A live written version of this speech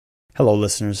Hello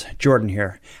listeners, Jordan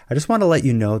here. I just want to let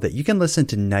you know that you can listen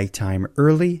to Nighttime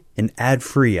early and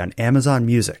ad-free on Amazon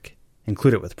Music.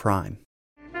 Include it with Prime.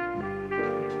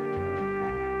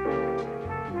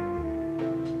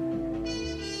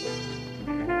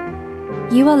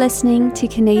 You are listening to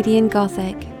Canadian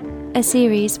Gothic, a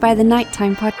series by the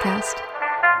Nighttime Podcast.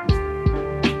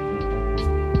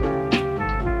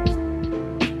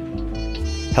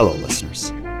 Hello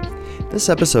listeners. This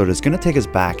episode is going to take us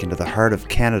back into the heart of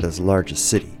Canada's largest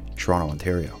city, Toronto,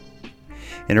 Ontario.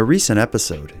 In a recent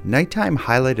episode, Nighttime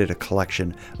highlighted a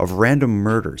collection of random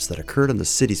murders that occurred in the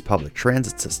city's public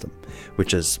transit system,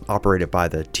 which is operated by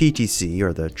the TTC,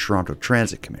 or the Toronto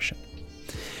Transit Commission.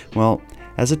 Well,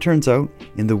 as it turns out,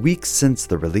 in the weeks since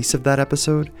the release of that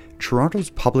episode, Toronto's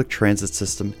public transit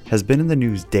system has been in the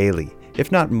news daily, if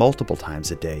not multiple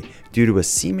times a day, due to a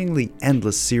seemingly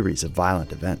endless series of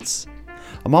violent events.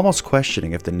 I'm almost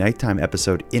questioning if the Nighttime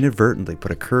episode inadvertently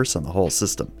put a curse on the whole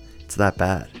system. It's that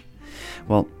bad.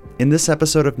 Well, in this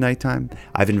episode of Nighttime,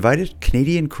 I've invited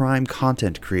Canadian crime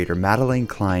content creator Madeleine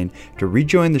Klein to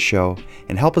rejoin the show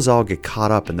and help us all get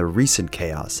caught up in the recent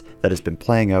chaos that has been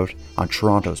playing out on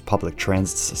Toronto's public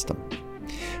transit system.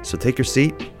 So take your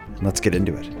seat and let's get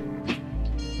into it.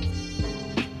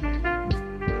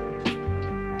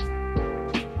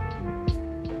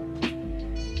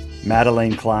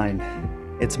 Madeleine Klein,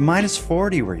 it's minus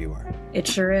 40 where you are. It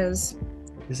sure is.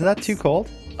 Isn't that too cold?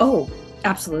 Oh,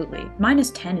 absolutely.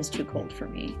 Minus 10 is too cold for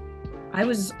me. I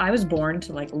was born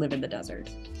to live in the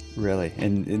desert. Really?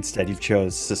 And instead you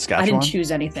chose Saskatchewan? I didn't choose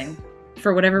anything.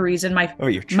 For whatever reason, my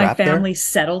family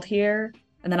settled here,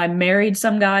 and then I married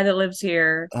some guy that lives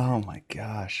here. Oh my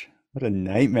gosh. What a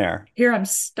nightmare. Here I'm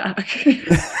stuck.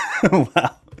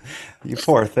 Wow. You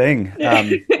poor thing.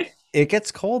 It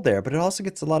gets cold there, but it also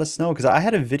gets a lot of snow, because I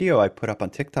had a video I put up on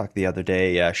TikTok the other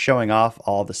day showing off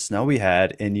all the snow we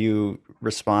had, and you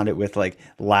responded with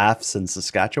laughs in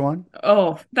Saskatchewan.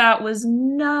 Oh, that was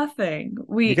nothing.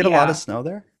 You get a lot of snow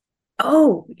there?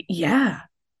 Oh, yeah.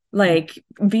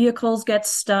 Vehicles get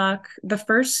stuck. The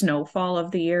first snowfall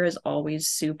of the year is always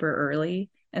super early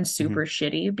and super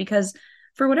shitty, because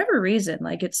for whatever reason,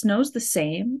 it snows the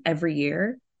same every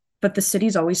year, but the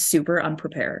city's always super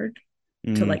unprepared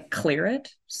to clear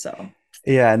it. So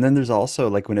yeah, and then there's also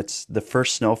when it's the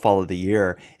first snowfall of the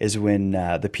year is when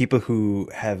the people who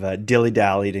have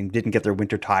dilly-dallied and didn't get their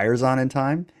winter tires on in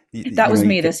time. That was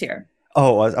me this year.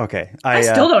 Oh, okay. I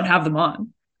still don't have them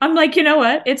on. I'm you know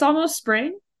what? It's almost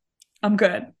spring. I'm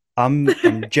good. I'm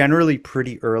generally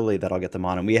pretty early that I'll get them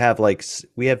on, and we have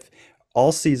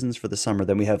all seasons for the summer.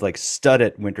 Then we have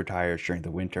studded winter tires during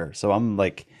the winter. So I'm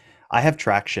I have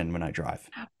traction when I drive.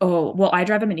 Oh, well, I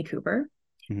drive a Mini Cooper,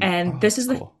 and this is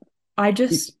cool. I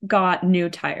just got new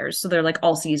tires. So they're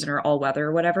all season or all weather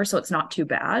or whatever. So it's not too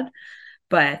bad.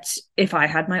 But if I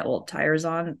had my old tires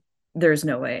on, there's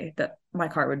no way that my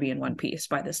car would be in one piece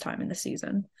by this time in the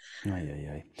season.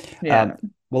 Yeah.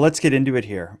 Well, let's get into it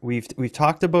here. We've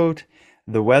talked about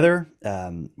the weather.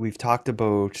 We've talked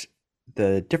about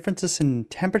the differences in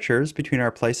temperatures between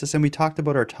our places, and we talked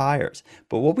about our tires.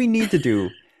 But what we need to do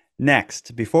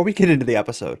next, before we get into the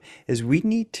episode, is we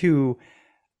need to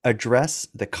address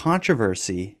the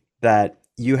controversy that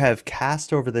you have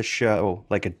cast over the show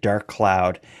like a dark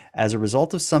cloud as a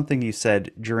result of something you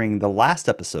said during the last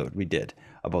episode we did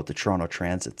about the Toronto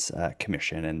Transit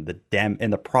Commission and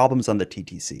the problems on the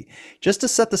TTC. Just to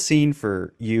set the scene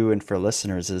for you and for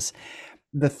listeners, is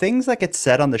the things that get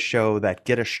said on the show that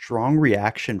get a strong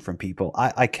reaction from people,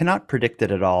 I cannot predict it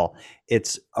at all.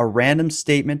 It's a random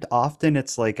statement. Often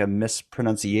it's a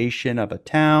mispronunciation of a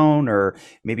town, or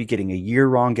maybe getting a year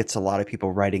wrong gets a lot of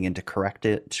people writing in to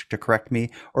correct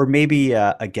me. Or maybe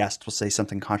a guest will say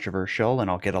something controversial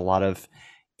and I'll get a lot of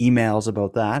emails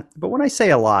about that. But when I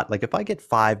say a lot, if I get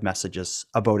 5 messages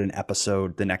about an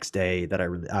episode the next day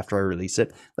after I release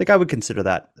it, I would consider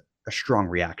that a strong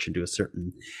reaction to a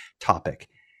certain topic.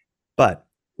 But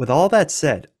with all that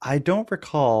said, I don't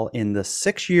recall in the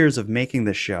 6 years of making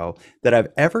this show that I've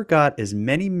ever got as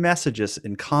many messages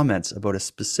and comments about a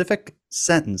specific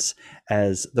sentence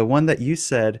as the one that you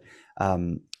said,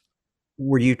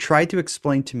 where you tried to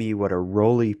explain to me what a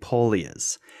roly-poly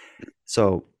is.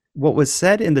 So what was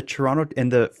said in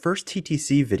the first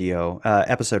TTC video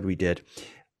episode we did,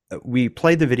 we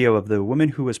played the video of the woman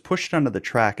who was pushed onto the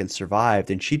track and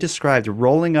survived, and she described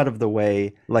rolling out of the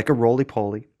way like a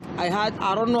roly-poly. I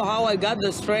don't know how I got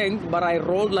the strength, but I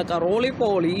rolled like a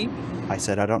roly-poly. I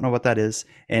said, I don't know what that is.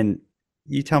 And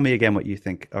you tell me again what you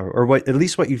think, or what, at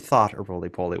least what you thought a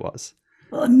roly-poly was.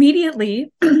 Well,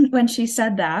 immediately when she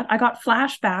said that, I got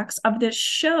flashbacks of this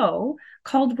show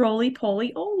called Roly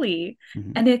Poly Oly.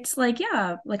 Mhm. And it's like,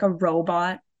 yeah, like a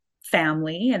robot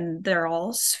family, and they're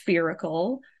all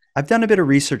spherical. I've done a bit of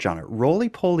research on it. Roly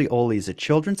Poly Oly is a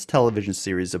children's television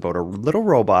series about a little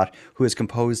robot who is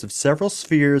composed of several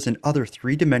spheres and other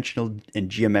three-dimensional and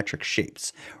geometric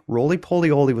shapes. Roly Poly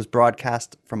Oly was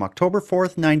broadcast from October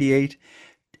 4th, 98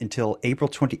 until April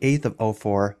 28th of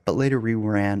 '04, but later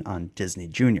reran on Disney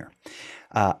Junior.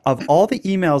 Of all the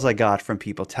emails I got from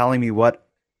people telling me what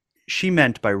she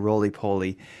meant by Roly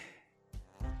Poly,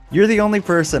 you're the only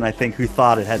person I think who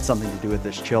thought it had something to do with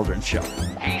this children's show.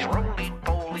 He's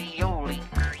roly-poly-oly.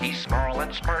 He's small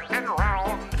and smart and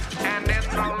round. And in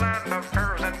the land of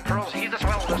curves and curls, he's the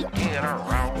swellest kid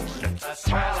around. The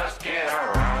swellest kid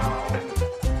around.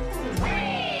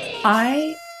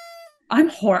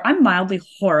 I'm mildly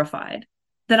horrified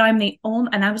that I'm the only,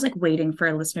 and I was like waiting for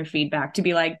a listener feedback to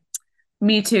be like,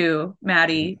 me too,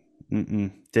 Maddie.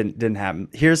 Didn't happen.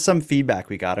 Here's some feedback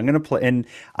we got. I'm gonna play, and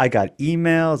I got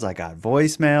emails, I got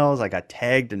voicemails, I got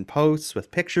tagged in posts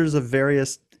with pictures of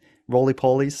various roly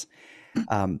polies.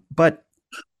 But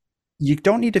you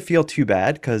don't need to feel too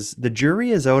bad because the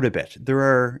jury is out a bit. There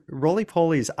are roly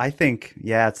polies. I think,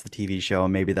 yeah, it's the TV show,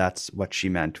 and maybe that's what she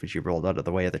meant when she rolled out of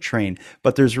the way of the train.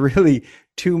 But there's really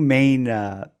two main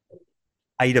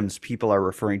items people are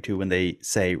referring to when they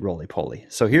say roly poly.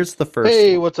 So here's the first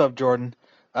Hey, one. what's up, Jordan?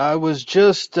 I was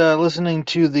just listening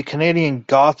to the Canadian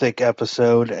Gothic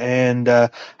episode and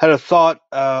had a thought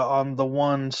on the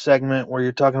one segment where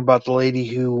you're talking about the lady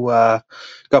who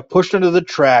got pushed into the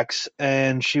tracks,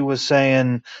 and she was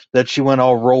saying that she went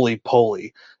all roly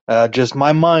poly. Just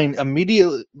my mind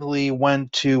immediately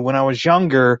went to when I was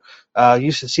younger. I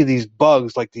used to see these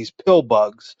bugs, like these pill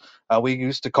bugs. We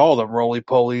used to call them roly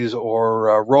polies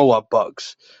or roll up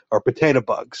bugs or potato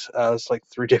bugs. It's like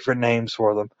three different names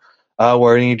for them.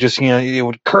 Where you just, it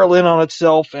would curl in on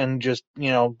itself and just,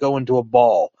 go into a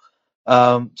ball.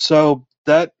 So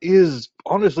that is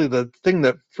honestly the thing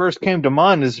that first came to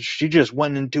mind is she just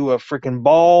went into a freaking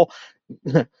ball,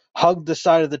 hugged the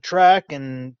side of the track,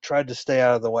 and tried to stay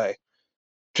out of the way.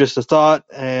 Just a thought,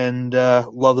 and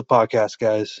love the podcast,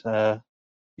 guys.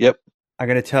 Yep. I'm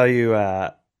going to tell you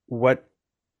what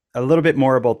a little bit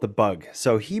more about the bug.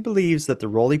 So he believes that the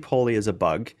roly poly is a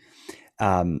bug.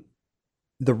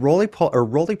 The roly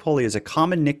poly is a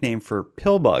common nickname for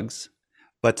pill bugs,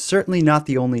 but certainly not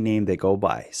the only name they go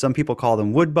by. Some people call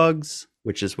them wood bugs,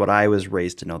 which is what I was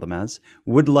raised to know them as,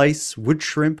 wood lice, wood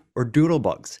shrimp, or doodle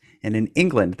bugs. And in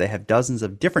England, they have dozens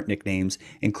of different nicknames,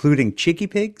 including cheeky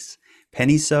pigs,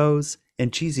 penny sows,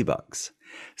 and cheesy bugs.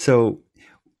 So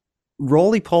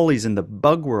roly polies in the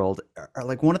bug world are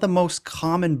like one of the most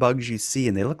common bugs you see,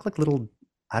 and they look like little,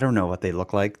 I don't know what they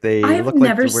look like. They I've look like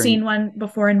never they're wearing, seen one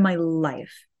before in my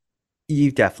life.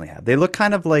 you definitely have. They look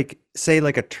kind of like, say,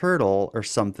 like a turtle or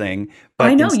something, I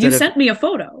but know you instead of, sent me a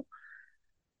photo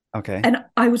okay, and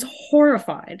I was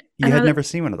horrified. you And had never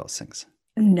seen one of those things.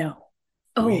 no.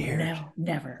 Oh, Weird. no,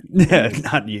 never.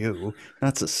 Not you,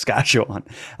 not Saskatchewan.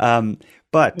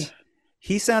 But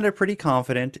he sounded pretty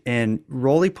confident, and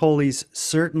roly polies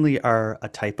certainly are a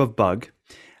type of bug.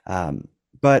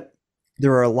 But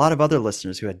there are a lot of other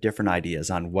listeners who had different ideas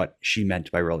on what she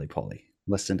meant by roly poly.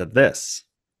 Listen to this.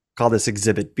 Call this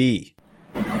Exhibit B.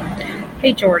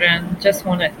 Hey Jordan, just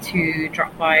wanted to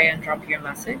drop by and drop you a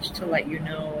message to let you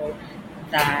know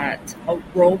that a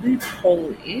roly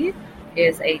poly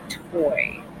is a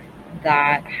toy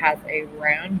that has a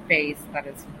round base that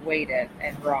is weighted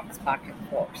and rocks back and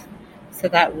forth. So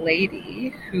that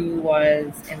lady who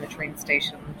was in the train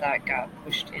station that got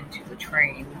pushed into the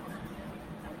train,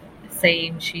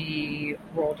 saying she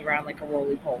rolled around like a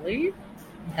roly poly,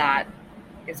 that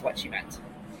is what she meant.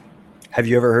 Have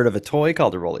you ever heard of a toy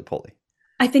called a roly poly?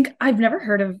 I think I've never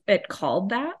heard of it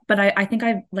called that, but I think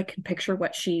I like can picture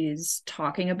what she's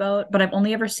talking about, but I've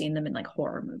only ever seen them in like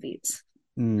horror movies.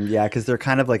 Yeah, because they're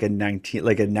kind of like a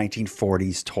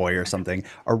 1940s toy or something.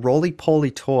 A roly poly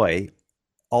toy,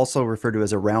 also referred to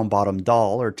as a round bottom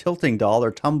doll or tilting doll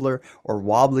or tumbler or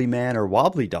wobbly man or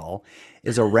wobbly doll,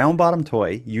 is a round bottom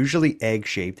toy, usually egg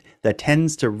shaped, that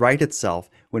tends to right itself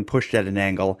when pushed at an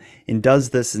angle and does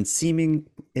this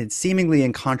seemingly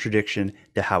in contradiction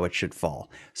to how it should fall.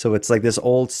 So it's like this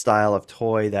old style of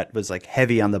toy that was like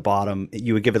heavy on the bottom.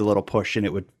 You would give it a little push and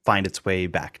it would find its way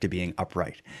back to being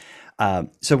upright.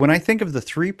 So when I think of the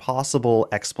three possible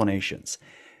explanations,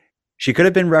 she could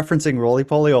have been referencing Roly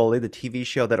Poly Oly, the TV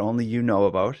show that only you know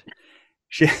about.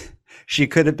 She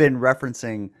could have been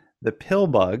referencing the pill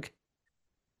bug,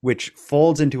 which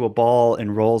folds into a ball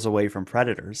and rolls away from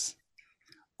predators.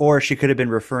 Or she could have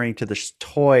been referring to this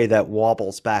toy that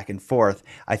wobbles back and forth.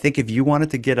 I think if you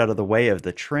wanted to get out of the way of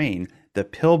the train, the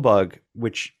pill bug,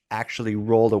 which actually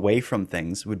rolled away from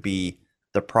things, would be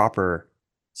the proper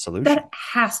solution. That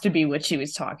has to be what she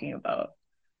was talking about.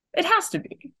 It has to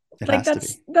be. It Like has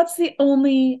to be. that's the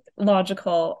only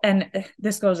logical, and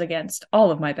this goes against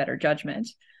all of my better judgment,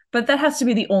 but that has to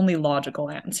be the only logical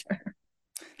answer.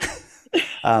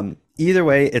 Either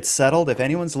way, it's settled. If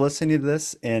anyone's listening to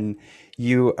this and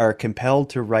you are compelled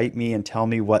to write me and tell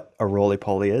me what a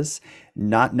roly-poly is,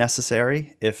 not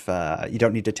necessary. If you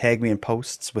don't need to tag me in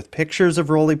posts with pictures of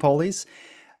roly-polies,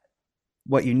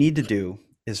 what you need to do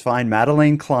is find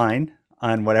Madeline Klein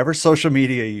on whatever social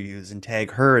media you use and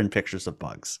tag her in pictures of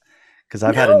bugs, because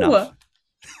I've had enough.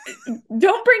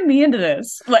 Don't bring me into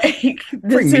this. Like,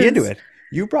 Bring me into it.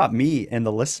 You brought me and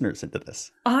the listeners into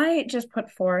this. I just put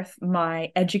forth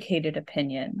my educated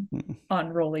opinion on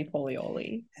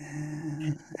roly-poly-oly.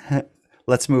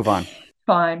 Let's move on.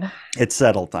 Fine. It's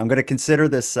settled. I'm going to consider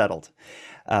this settled.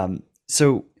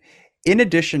 So in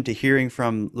addition to hearing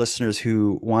from listeners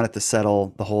who wanted to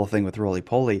settle the whole thing with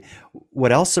roly-poly,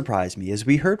 what else surprised me is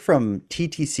we heard from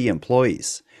TTC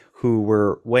employees who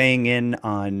were weighing in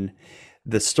on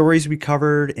the stories we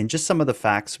covered and just some of the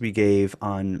facts we gave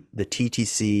on the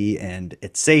TTC and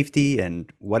its safety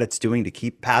and what it's doing to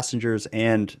keep passengers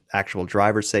and actual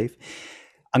drivers safe.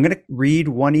 I'm going to read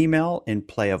one email and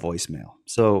play a voicemail.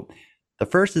 So the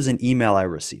first is an email I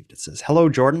received. It says, "Hello,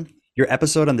 Jordan. Your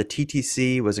episode on the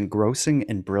TTC was engrossing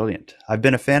and brilliant. I've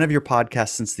been a fan of your podcast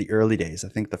since the early days. I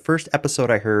think the first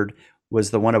episode I heard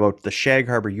was the one about the Shag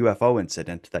Harbor UFO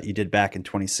incident that you did back in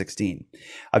 2016.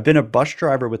 I've been a bus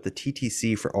driver with the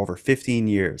TTC for over 15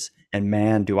 years, and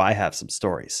man, do I have some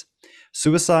stories.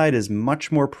 Suicide is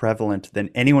much more prevalent than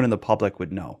anyone in the public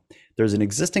would know. There's an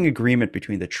existing agreement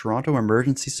between the Toronto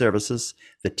Emergency Services,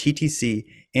 the TTC,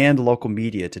 and local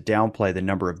media to downplay the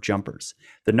number of jumpers.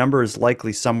 The number is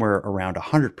likely somewhere around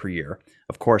 100 per year.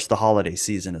 Of course, the holiday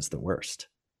season is the worst."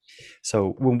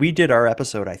 So when we did our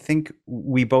episode, I think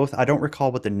we both, I don't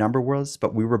recall what the number was,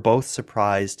 but we were both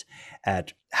surprised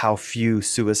at how few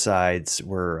suicides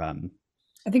were. I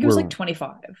think it was like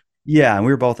 25. Yeah, and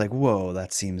we were both like, whoa,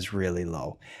 that seems really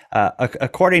low.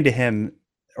 According to him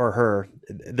or her,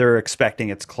 they're expecting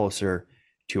it's closer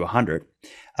to 100.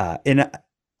 And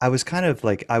I was kind of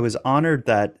like, I was honored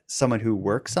that someone who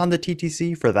works on the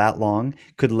TTC for that long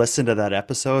could listen to that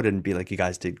episode and be like, you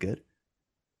guys did good.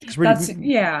 That's,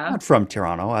 yeah. Not from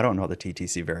Toronto. I don't know the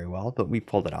TTC very well, but we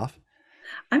pulled it off.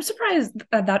 I'm surprised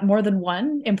that more than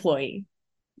one employee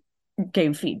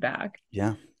gave feedback.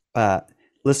 Yeah.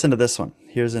 Listen to this one.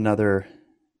 Here's another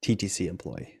TTC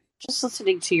employee. Just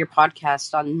listening to your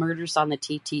podcast on murders on the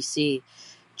TTC.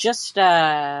 Just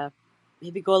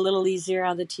maybe go a little easier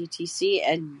on the TTC.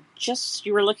 And just,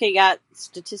 you were looking at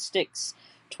statistics,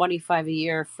 25 a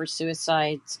year for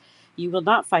suicides. You will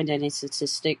not find any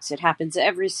statistics. It happens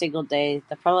every single day.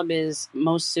 The problem is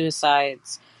most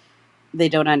suicides, they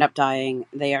don't end up dying.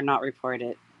 They are not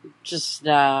reported. Just,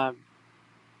 anyway,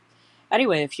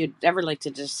 if you'd ever like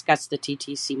to discuss the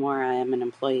TTC more, I am an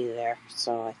employee there.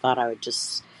 So I thought I would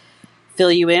just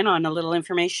fill you in on a little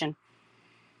information.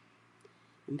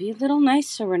 And be a little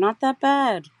nicer. We're not that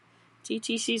bad.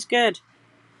 TTC's good.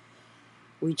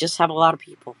 We just have a lot of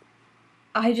people.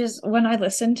 When I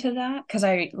listened to that, because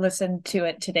I listened to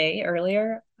it today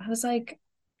earlier, I was like,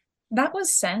 that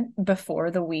was sent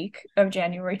before the week of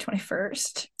January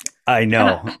 21st. I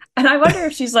know. And I wonder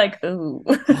if she's like, ooh.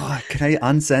 Oh, can I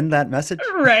unsend that message?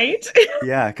 Right.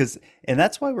 Yeah, and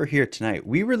that's why we're here tonight.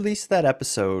 We released that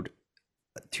episode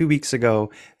 2 weeks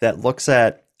ago that looks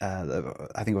at, I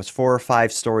think it was 4 or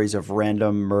 5 stories of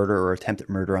random murder or attempted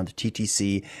murder on the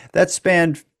TTC that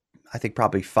spanned, I think,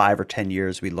 probably 5 or 10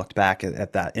 years. We looked back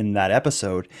at that in that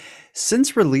episode.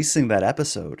 Since releasing that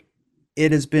episode,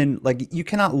 it has been like, you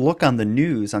cannot look on the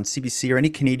news on CBC or any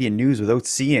Canadian news without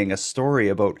seeing a story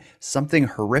about something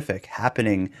horrific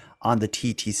happening on the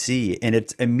TTC. And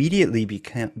it's immediately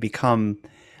become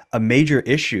a major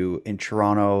issue in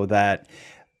Toronto that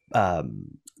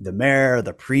the mayor,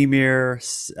 the premier,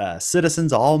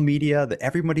 citizens, all media, that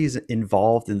everybody's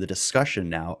involved in the discussion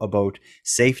now about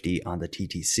safety on the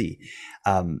TTC.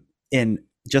 And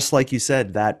just like you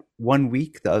said, that 1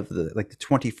 week of the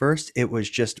 21st, it was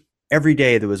just every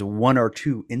day there was 1 or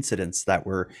 2 incidents that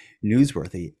were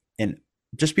newsworthy. And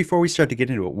just before we start to get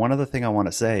into it, one other thing I want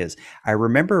to say is, I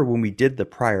remember when we did the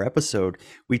prior episode,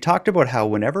 we talked about how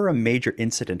whenever a major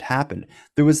incident happened,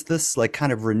 there was this like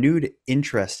kind of renewed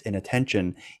interest and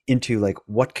attention into like,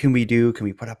 what can we do? Can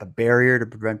we put up a barrier to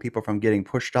prevent people from getting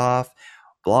pushed off?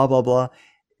 Blah, blah, blah.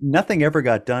 nothing ever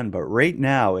got done, but right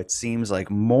now it seems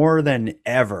like more than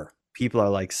ever, people are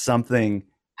like, something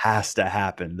has to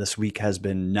happen. This week has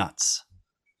been nuts.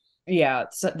 Yeah,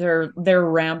 they're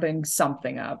ramping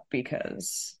something up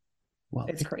because Well,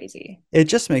 it's crazy. it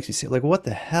just makes me see like, what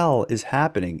the hell is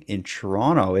happening in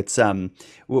Toronto? It's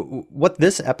what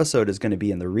this episode is going to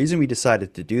be, and the reason we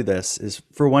decided to do this is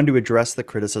for one, to address the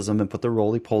criticism and put the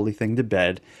roly-poly thing to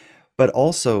bed, but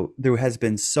also there has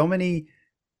been so many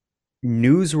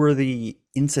newsworthy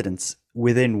incidents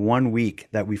within 1 week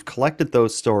that we've collected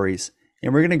those stories,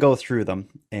 and we're going to go through them,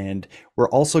 and we're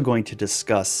also going to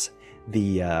discuss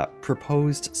the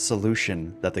proposed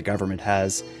solution that the government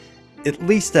has, at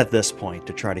least at this point,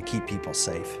 to try to keep people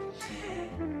safe.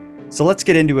 So let's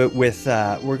get into it with,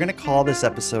 we're going to call this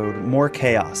episode More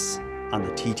Chaos on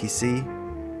the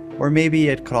TTC, or maybe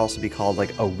it could also be called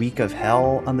like A Week of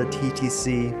Hell on the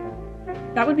TTC.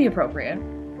 That would be appropriate.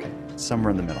 Okay,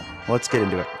 somewhere in the middle. Let's get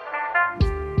into it.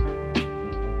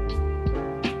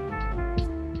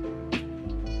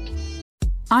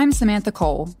 I'm Samantha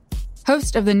Cole,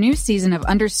 host of the new season of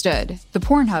Understood, the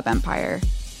Pornhub Empire.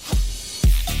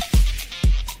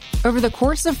 Over the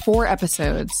course of 4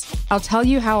 episodes, I'll tell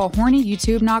you how a horny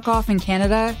YouTube knockoff in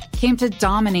Canada came to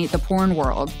dominate the porn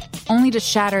world, only to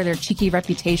shatter their cheeky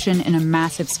reputation in a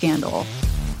massive scandal.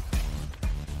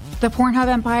 The Pornhub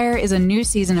Empire is a new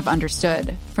season of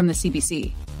Understood from the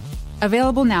CBC.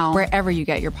 Available now wherever you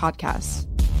get your podcasts.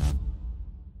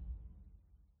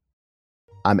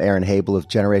 I'm Aaron Habel of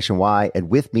Generation Y,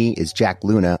 and with me is Jack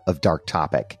Luna of Dark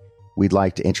Topic. We'd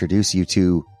like to introduce you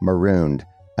to Marooned,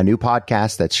 a new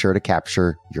podcast that's sure to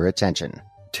capture your attention.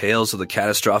 Tales of the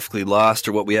catastrophically lost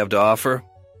are what we have to offer.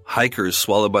 Hikers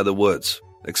swallowed by the woods.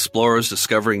 Explorers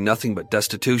discovering nothing but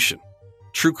destitution.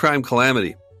 True crime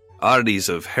calamity. Oddities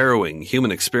of harrowing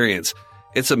human experience.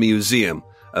 It's a museum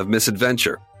of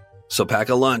misadventure. So pack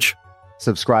a lunch.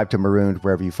 Subscribe to Marooned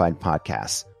wherever you find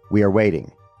podcasts. We are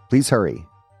waiting. Please hurry.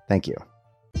 Thank you.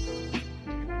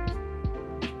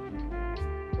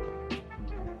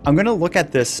 I'm going to look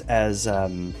at this as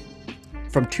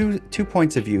from two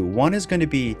points of view. One is going to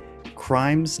be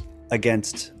crimes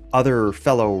against other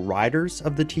fellow riders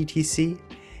of the TTC,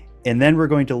 and then we're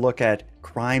going to look at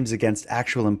crimes against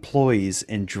actual employees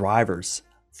and drivers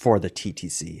for the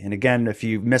TTC. And again, if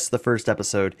you missed the first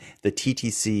episode, the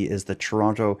TTC is the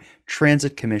Toronto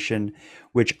Transit Commission,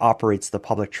 which operates the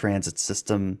public transit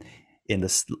system in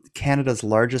Canada's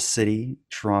largest city,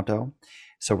 Toronto.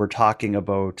 So we're talking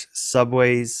about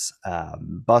subways,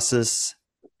 buses,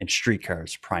 and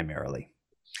streetcars primarily.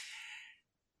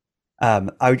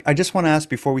 I just want to ask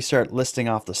before we start listing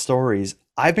off the stories,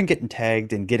 I've been getting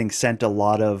tagged and getting sent a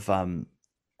lot of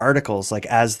articles like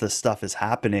as the stuff is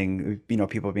happening,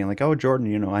 people being like, oh,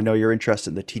 Jordan, I know you're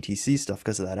interested in the TTC stuff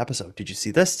because of that episode. Did you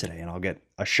see this today? And I'll get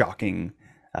a shocking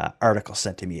article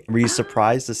sent to me. Were you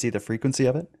surprised to see the frequency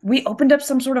of it? We opened up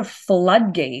some sort of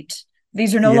floodgate.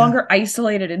 These are no longer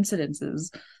isolated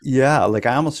incidences. Yeah, like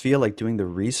I almost feel like doing the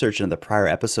research in the prior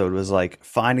episode was like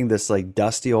finding this like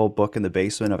dusty old book in the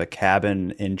basement of a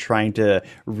cabin and trying to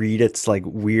read its like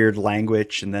weird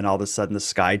language, and then all of a sudden the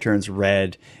sky turns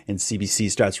red and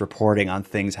CBC starts reporting on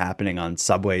things happening on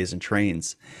subways and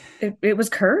trains. It was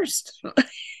cursed.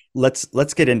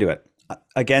 Let's get into it.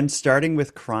 Again, starting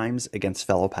with crimes against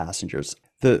fellow passengers.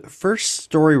 The first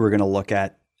story we're going to look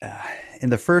at in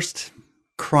the first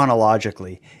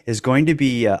chronologically is going to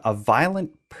be a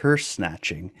violent purse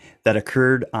snatching that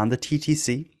occurred on the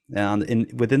TTC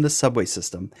within the subway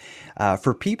system.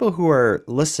 For people who are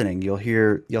listening, you'll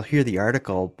hear the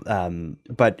article,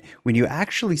 but when you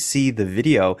actually see the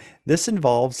video, this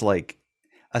involves like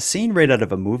a scene right out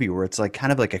of a movie where it's like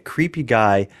kind of like a creepy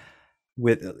guy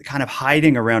with kind of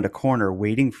hiding around a corner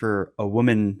waiting for a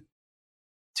woman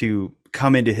to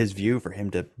come into his view for him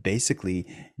to basically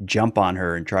jump on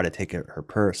her and try to take her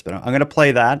purse. But I'm going to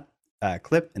play that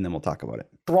clip and then we'll talk about it.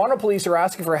 Toronto police are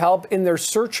asking for help in their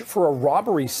search for a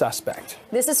robbery suspect.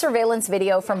 This is surveillance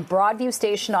video from Broadview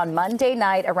Station on Monday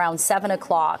night around 7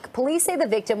 o'clock. Police say the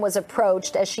victim was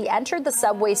approached as she entered the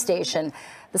subway station.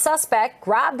 The suspect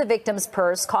grabbed the victim's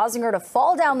purse, causing her to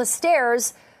fall down the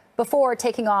stairs before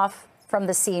taking off from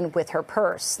the scene with her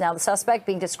purse. Now, the suspect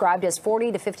being described as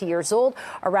 40 to 50 years old,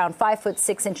 around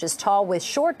 5'6" tall, with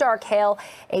short dark hair,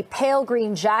 a pale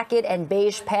green jacket and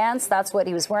beige pants. That's what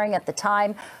he was wearing at the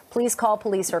time. Please call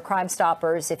police or Crime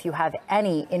Stoppers if you have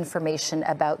any information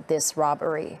about this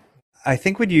robbery. I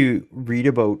think when you read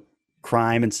about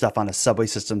crime and stuff on a subway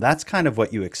system, that's kind of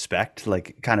what you expect,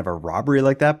 like kind of a robbery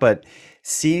like that. But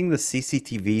seeing the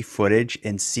CCTV footage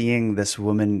and seeing this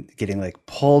woman getting like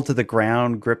pulled to the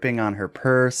ground, gripping on her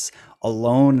purse,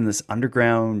 alone in this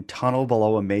underground tunnel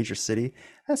below a major city,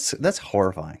 that's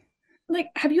horrifying. Like,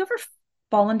 have you ever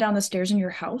fallen down the stairs in your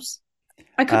house?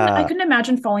 I Uh, couldn't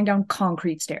imagine falling down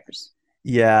concrete stairs.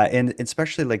 yeah, and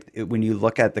especially like when you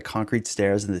look at the concrete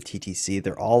stairs in the TTC,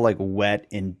 they're all like wet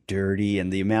and dirty,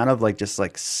 and the amount of like just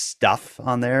like stuff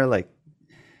on there, like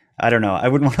I don't know, I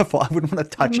wouldn't want to fall, I wouldn't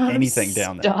want to touch Amount of anything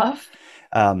down there. stuff.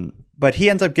 But he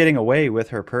ends up getting away with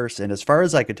her purse, and as far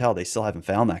as I could tell, they still haven't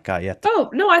found that guy yet. Oh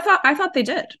no, I thought they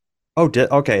did. Oh,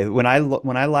 okay. When I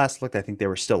last looked, I think they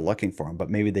were still looking for him, but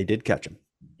maybe they did catch him.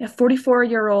 Yeah,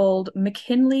 44-year-old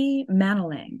McKinley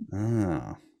Manalang.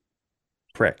 Oh,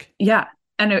 prick. Yeah,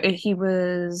 and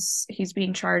he's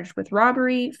being charged with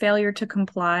robbery, failure to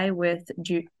comply with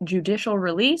judicial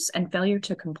release, and failure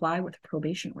to comply with a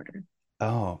probation order.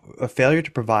 Oh, a failure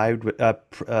to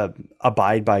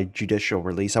abide by judicial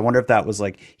release. I wonder if that was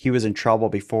like he was in trouble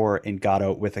before and got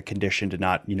out with a condition to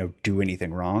not, do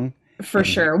anything wrong. For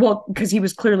sure. Well, because he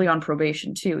was clearly on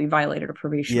probation too. He violated a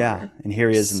probation order. And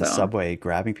here he is in the subway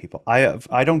grabbing people.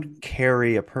 I don't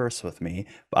carry a purse with me.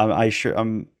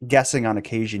 I'm guessing on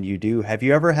occasion you do. Have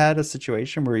you ever had a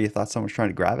situation where you thought someone was trying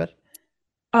to grab it?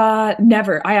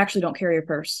 Never. I actually don't carry a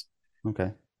purse.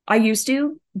 Okay. I used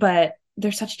to, but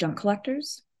they're such junk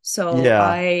collectors. So Yeah.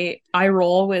 I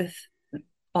roll with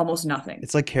almost nothing.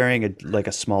 It's like carrying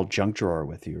a small junk drawer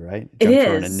with you, right? It Junk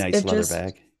drawer in a is. nice leather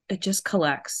bag. It just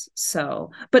collects.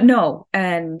 So, but no.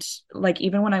 And like,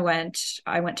 even when I went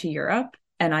to Europe,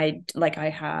 and I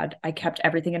kept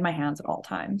everything in my hands at all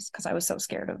times because I was so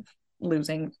scared of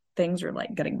losing things or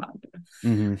like getting mugged.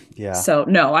 Yeah. So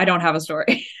no, I don't have a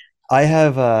story. I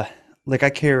have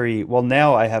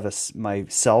now I have my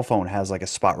cell phone has like a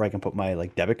spot where I can put my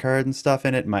like debit card and stuff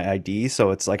in it, my ID.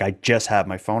 So it's like I just have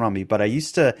my phone on me, but I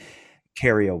used to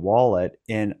carry a wallet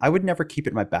and I would never keep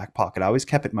it in my back pocket. I always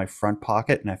kept it in my front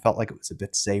pocket and I felt like it was a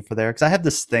bit safer there because I have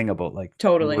this thing about like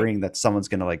Totally. worrying that someone's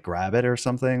going to like grab it or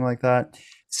something like that.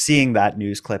 Seeing that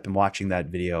news clip and watching that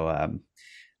video, I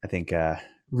think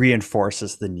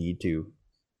reinforces the need to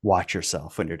watch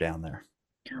yourself when you're down there.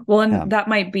 Well, and that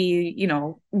might be,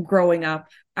 growing up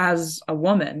as a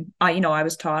woman. I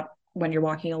was taught when you're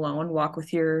walking alone, walk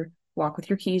with your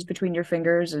keys between your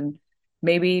fingers, and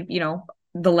maybe,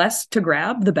 the less to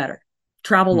grab, the better.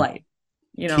 Travel light.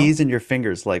 Keys in your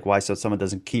fingers, like why? So someone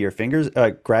doesn't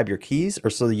grab your keys, or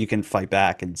so that you can fight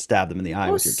back and stab them in the eye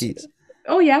with your keys.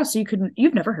 Oh yeah, so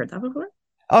you've never heard that before?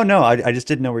 Oh no, I just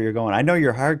didn't know where you're going. I know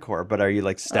you're hardcore, but are you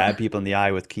like stab people in the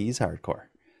eye with keys hardcore?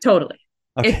 Totally.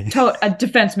 Okay. It's a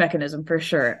defense mechanism for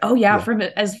sure. Oh yeah, from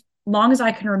as long as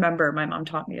I can remember, my mom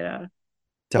taught me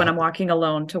when I'm walking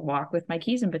alone to walk with my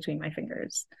keys in between my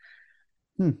fingers.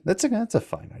 That's a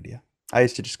fine idea. I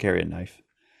used to just carry a knife.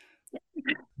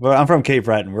 Well, I'm from Cape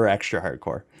Breton. We're extra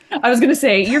hardcore. I was gonna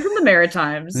say you're from the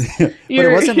Maritimes, but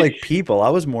it wasn't like people. I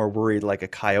was more worried like a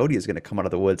coyote is going to come out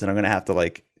of the woods and I'm going to have to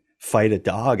like fight a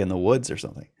dog in the woods or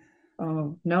something.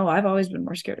 Oh no, I've always been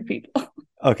more scared of people.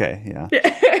 Okay, yeah.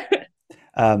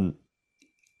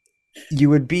 You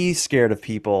would be scared of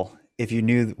people if you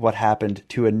knew what happened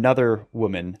to another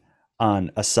woman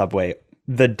on a subway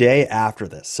the day after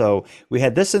this. So we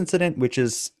had this incident, which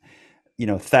is,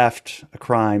 theft, a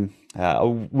crime,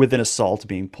 with an assault,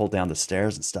 being pulled down the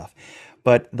stairs and stuff.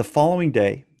 But the following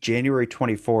day, January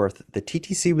 24th, the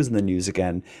TTC was in the news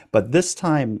again, but this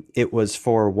time it was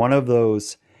for one of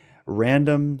those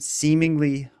random,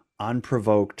 seemingly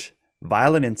unprovoked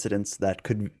violent incidents that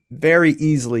could very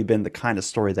easily been the kind of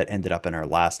story that ended up in our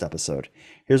last episode.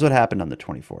 Here's what happened on the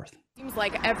 24th. Seems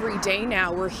like every day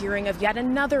now we're hearing of yet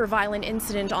another violent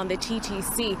incident on the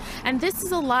TTC. And this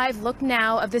is a live look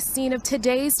now of the scene of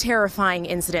today's terrifying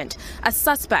incident. A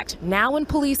suspect now in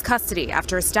police custody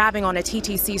after a stabbing on a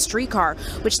TTC streetcar,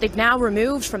 which they've now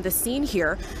removed from the scene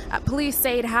here. Police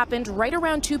say it happened right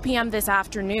around 2 p.m. this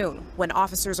afternoon. When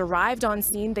officers arrived on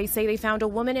scene, they say they found a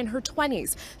woman in her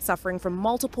 20s suffering from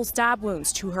multiple stab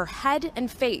wounds to her head and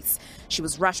face. She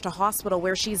was rushed to hospital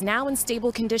where she's now in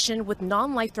stable condition with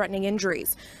non-life-threatening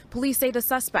injuries. Police say the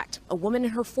suspect, a woman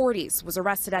in her 40s, was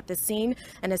arrested at the scene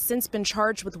and has since been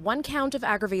charged with 1 count of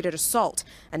aggravated assault.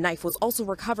 A knife was also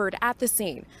recovered at the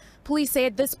scene. Police say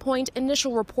at this point,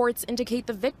 initial reports indicate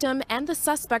the victim and the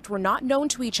suspect were not known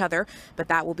to each other, but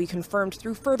that will be confirmed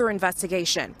through further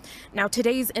investigation. Now,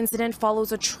 today's incident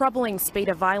follows a troubling spate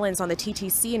of violence on the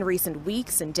TTC in recent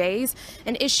weeks and days,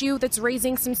 an issue that's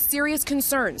raising some serious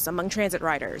concerns among transit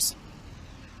riders.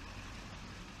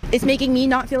 it's making me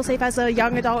not feel safe as a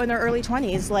young adult in their early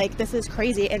 20s. Like, this is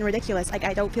crazy and ridiculous. Like,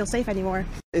 I don't feel safe anymore.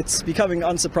 It's becoming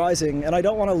unsurprising, and I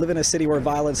don't want to live in a city where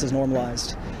violence is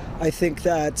normalized. I think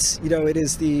that, it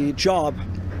is the job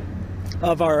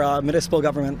of our municipal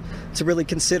government to really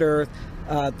consider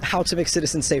how to make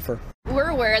citizens safer. We're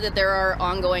aware that there are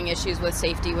ongoing issues with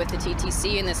safety with the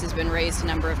TTC, and this has been raised a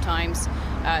number of times.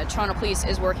 Toronto Police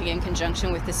is working in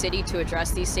conjunction with the city to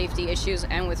address these safety issues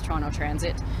and with Toronto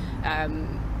Transit.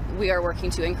 We are working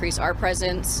to increase our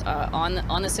presence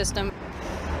on the system.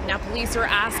 Now, police are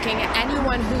asking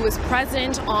anyone who was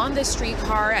present on the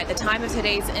streetcar at the time of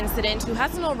today's incident who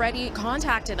hasn't already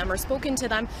contacted them or spoken to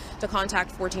them to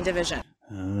contact 14 Division.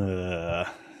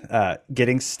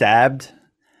 Getting stabbed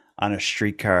on a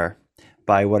streetcar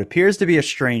by what appears to be a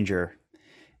stranger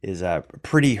is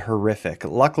pretty horrific.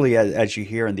 Luckily, as you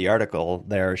hear in the article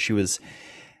there, she was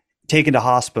taken to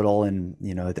hospital, and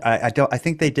I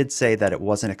think they did say that it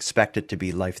wasn't expected to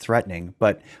be life-threatening.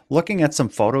 But looking at some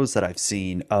photos that I've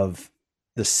seen of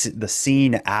the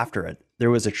scene after it, there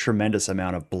was a tremendous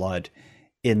amount of blood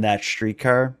in that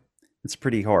streetcar. It's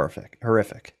pretty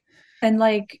horrific. And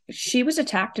like, she was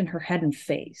attacked in her head and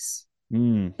face.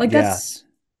 That's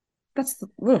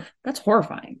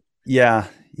horrifying. Yeah,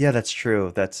 that's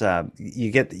true. That's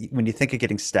when you think of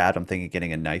getting stabbed, I'm thinking of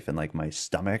getting a knife in like my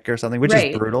stomach or something, which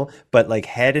is brutal. But like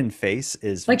head and face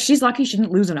is like, she's lucky she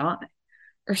didn't lose an eye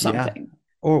or something. Yeah.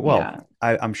 Or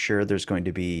I'm sure there's going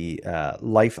to be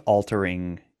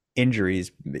life-altering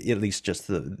injuries, at least just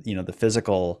the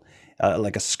physical,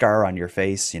 like a scar on your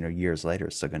face, years later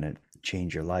is still going to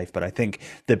change your life. But I think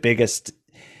the biggest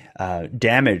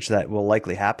damage that will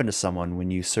likely happen to someone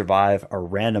when you survive a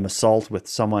random assault with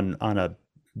someone on a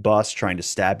bus trying to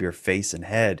stab your face and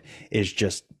head is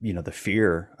just the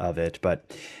fear of it,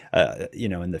 but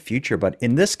in the future. But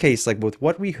in this case, like with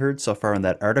what we heard so far in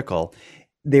that article,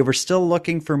 they were still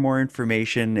looking for more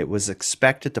information. It was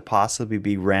expected to possibly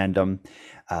be random.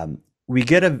 We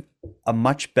get a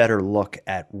much better look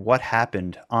at what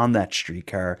happened on that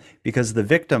streetcar because the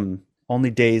victim,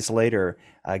 only days later,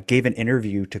 gave an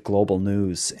interview to Global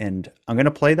News. And I'm going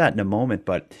to play that in a moment,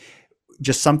 but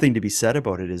just something to be said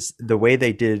about it is the way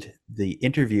they did the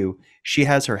interview. She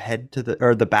has her head to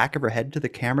the back of her head to the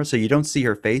camera. So you don't see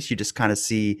her face. You just kind of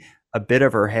see a bit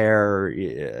of her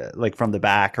hair, like from the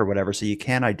back or whatever. So you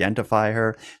can't identify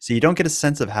her. So you don't get a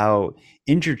sense of how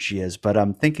injured she is, but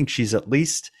I'm thinking she's at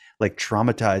least like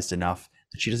traumatized enough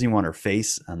that she doesn't even want her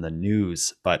face on the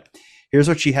news. But here's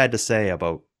what she had to say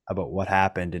about what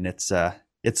happened, and it's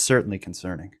certainly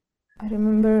concerning. I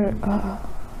remember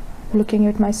looking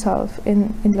at myself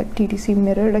in like TTC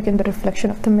mirror, like in the reflection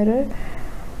of the mirror,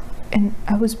 and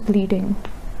I was bleeding.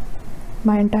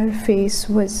 My entire face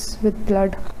was with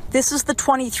blood. This is the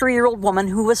 23-year-old woman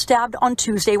who was stabbed on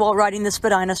Tuesday while riding the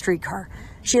Spadina streetcar.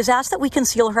 She has asked that we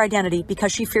conceal her identity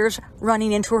because she fears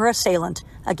running into her assailant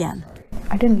again.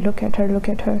 I didn't look at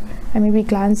her. I maybe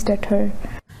glanced at her.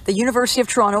 The University of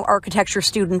Toronto architecture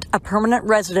student, a permanent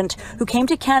resident who came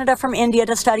to Canada from India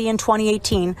to study in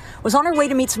 2018, was on her way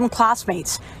to meet some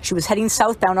classmates. She was heading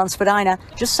southbound on Spadina,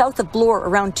 just south of Bloor,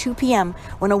 around 2 p.m.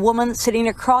 when a woman sitting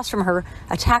across from her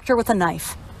attacked her with a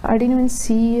knife. I didn't even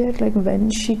see it, like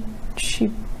when she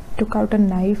took out a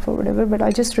knife or whatever, but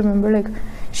I just remember like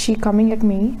she coming at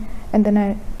me, and then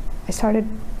I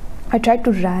tried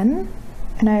to run,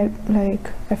 and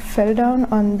I fell down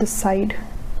on the side.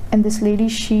 And this lady,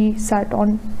 she sat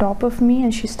on top of me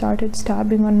and she started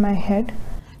stabbing on my head.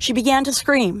 She began to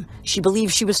scream. She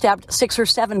believes she was stabbed 6 or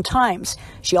 7 times.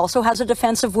 She also has a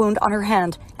defensive wound on her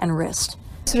hand and wrist.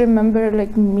 I just remember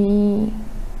like me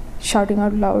shouting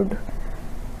out loud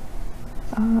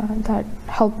that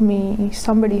help me,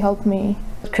 somebody help me.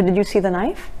 Did you see the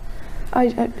knife?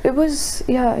 It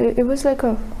was like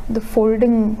the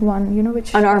folding one,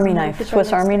 which an army knife,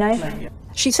 Swiss Army knife.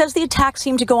 She says the attack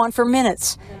seemed to go on for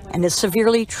minutes and is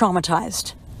severely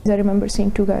traumatized. I remember seeing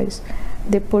 2 guys.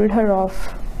 They pulled her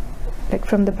off, like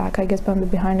from the back, I guess, from the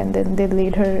behind, and then they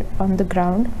laid her on the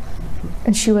ground,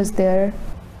 and she was there.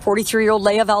 43-year-old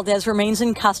Leah Valdez remains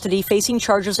in custody, facing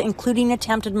charges including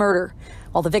attempted murder.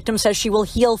 While the victim says she will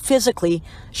heal physically,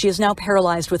 she is now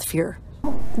paralyzed with fear.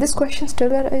 This question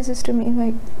still arises to me,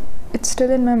 like, it's still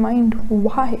in my mind.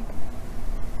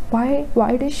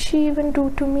 Why did she even do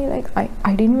to me? Like, I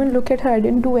didn't even look at her. I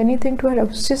didn't do anything to her. I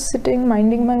was just sitting,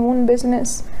 minding my own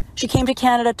business. She came to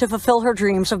Canada to fulfill her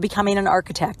dreams of becoming an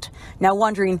architect, now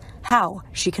wondering how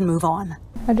she can move on.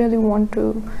 I really want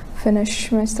to finish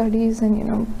my studies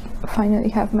and, finally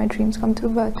have my dreams come true,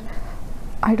 but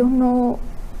I don't know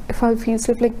if I'll feel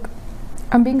safe. Like,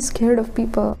 I'm being scared of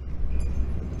people.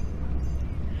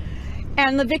 And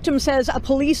and the victim says a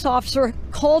police officer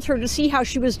called her to see how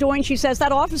she was doing. She says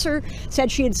that officer said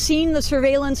she had seen the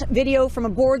surveillance video from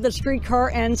aboard the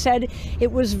streetcar and said it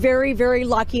was very, very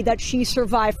lucky that she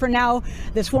survived. For now,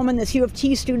 this woman, this U of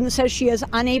T student, says she is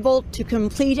unable to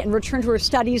complete and return to her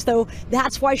studies, though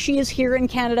that's why she is here in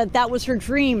Canada. That was her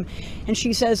dream. And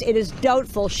she says it is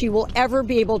doubtful she will ever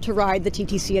be able to ride the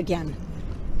TTC again.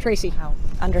 Tracy.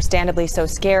 Understandably so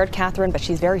scared, Catherine, but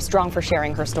she's very strong for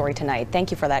sharing her story tonight.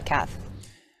 Thank you for that, Kath.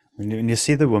 When you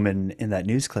see the woman in that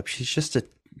news clip, she's just a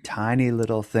tiny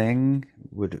little thing,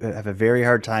 would have a very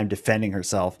hard time defending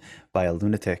herself by a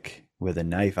lunatic with a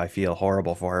knife. I feel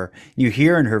horrible for her. You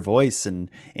hear in her voice and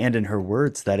in her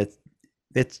words that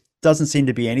it doesn't seem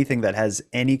to be anything that has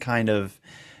any kind of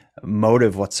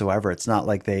motive whatsoever. It's not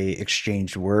like they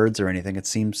exchanged words or anything. It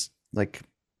seems like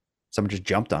someone just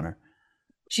jumped on her.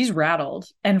 She's rattled,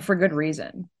 and for good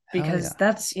reason, because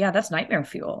that's nightmare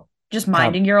fuel. Just Tom,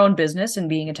 minding your own business and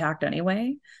being attacked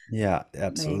anyway. Yeah,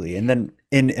 absolutely. And then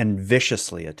and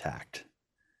viciously attacked.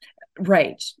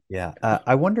 Right. Yeah.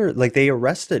 I wonder, like, they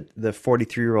arrested the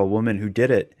 43-year-old woman who did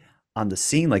it on the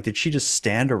scene. Like, did she just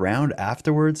stand around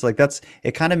afterwards? Like,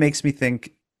 it kind of makes me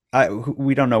think,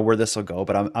 we don't know where this will go,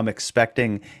 but I'm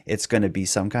expecting it's going to be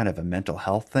some kind of a mental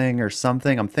health thing or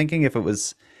something. I'm thinking if it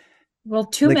was, well,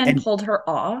 two like, men pulled her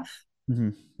off.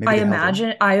 Maybe I they held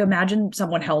her. imagine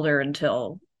someone held her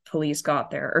until police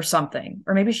got there or something,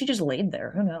 or maybe she just laid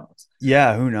there. Who knows?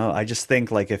 Yeah, who knows? I just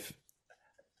think, like, if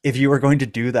you were going to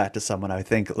do that to someone, I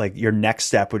think, like, your next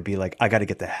step would be like, I got to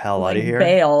get the hell out of here.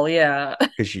 Bail, yeah.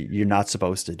 Because you're not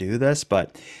supposed to do this.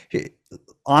 But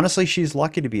honestly, she's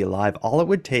lucky to be alive. All it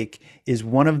would take is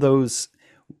one of those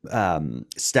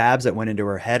stabs that went into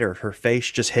her head or her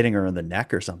face, just hitting her in the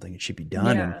neck or something, and she'd be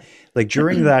done. Yeah. And like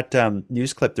during that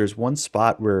news clip, there's one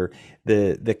spot where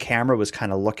the camera was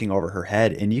kind of looking over her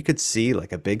head, and you could see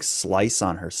like a big slice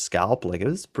on her scalp. Like it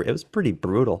was pretty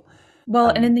brutal. Well,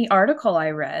 and in the article I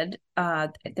read,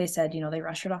 they said, they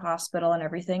rushed her to hospital and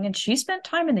everything, and she spent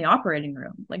time in the operating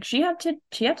room. Like she had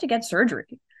to get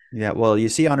surgery. Yeah, well, you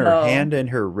see on her hand and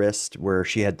her wrist where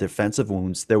she had defensive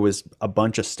wounds, there was a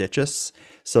bunch of stitches.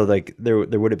 So like there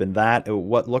would have been that.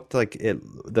 What looked like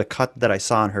the cut that I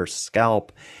saw on her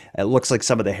scalp, it looks like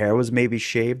some of the hair was maybe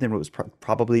shaved and it was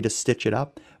probably to stitch it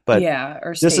up. But yeah,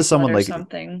 or this is someone like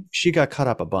something. She got cut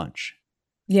up a bunch.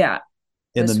 Yeah.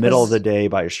 In the middle of the day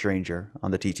by a stranger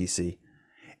on the TTC.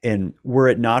 And were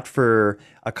it not for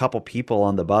a couple people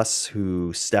on the bus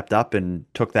who stepped up and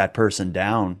took that person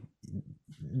down,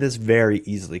 this very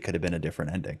easily could have been a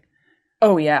different ending.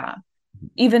 Oh yeah.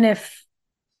 Even if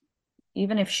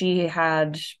she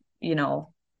had,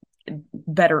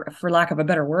 better, for lack of a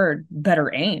better word,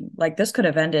 better aim, like this could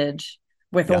have ended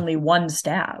with only one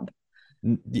stab.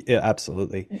 Yeah,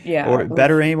 absolutely. Yeah. Or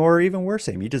better aim, or even worse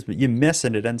aim. You miss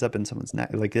and it ends up in someone's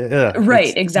neck. Like,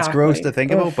 right, exactly. It's gross to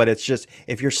think about, but it's just,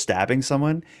 if you're stabbing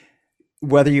someone,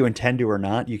 whether you intend to or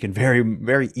not, you can very,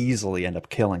 very easily end up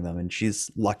killing them. And she's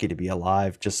lucky to be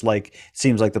alive. Just like it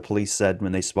seems like the police said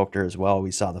when they spoke to her as well. We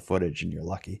saw the footage, and you're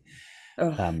lucky.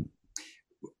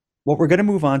 What we're going to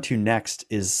move on to next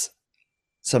is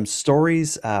some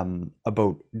stories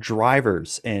about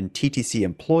drivers and TTC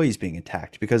employees being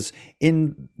attacked, because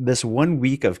in this 1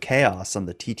 week of chaos on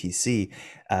the TTC,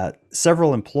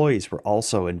 several employees were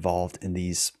also involved in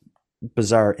these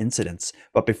bizarre incidents.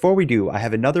 But before we do, I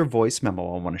have another voice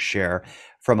memo I want to share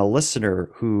from a listener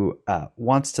who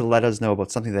wants to let us know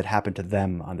about something that happened to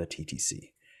them on the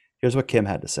TTC. Here's what Kim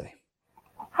had to say.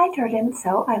 Hi, Jordan.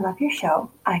 So I love your show.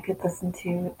 I could listen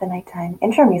to the nighttime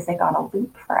intro music on a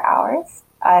loop for hours.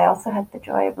 I also had the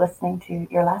joy of listening to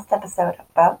your last episode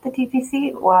about the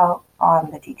TTC while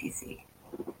on the TTC.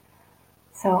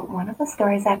 So one of the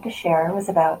stories I have to share was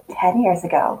about 10 years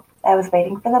ago. I was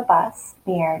waiting for the bus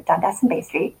near Dundas and Bay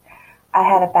Street. I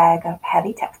had a bag of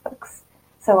heavy textbooks.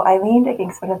 So I leaned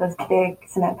against one of those big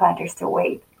cement planters to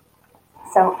wait.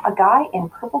 So a guy in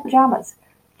purple pajamas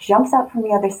jumps out from the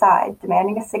other side,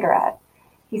 demanding a cigarette.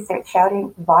 He starts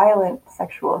shouting violent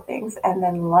sexual things and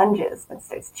then lunges and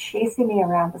starts chasing me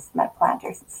around the cement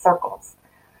planters in circles.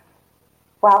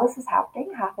 While this was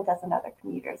happening, half a dozen other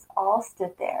commuters all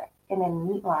stood there in a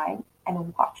neat line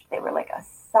and watched. They were like a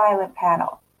silent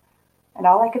panel. And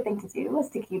all I could think to do was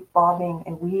to keep bobbing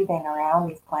and weaving around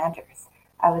these planters.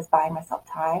 I was buying myself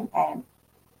time and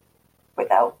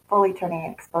without fully turning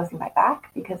and exposing my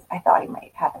back because I thought he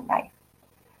might have a knife.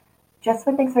 Just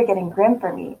when things were getting grim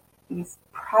for me, these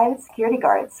private security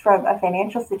guards from a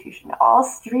financial institution all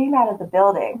stream out of the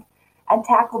building and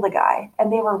tackle the guy,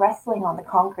 and they were wrestling on the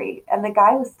concrete, and the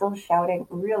guy was still shouting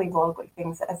really vulgar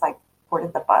things as I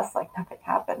boarded the bus like nothing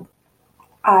happened.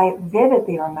 I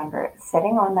vividly remember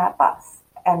sitting on that bus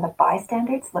and the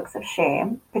bystanders' looks of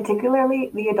shame,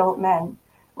 particularly the adult men,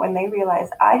 when they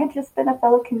realized I had just been a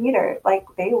fellow commuter like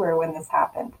they were when this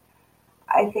happened.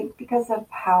 I think because of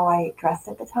how I dressed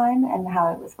at the time and how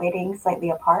I was waiting slightly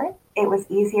apart, it was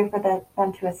easier for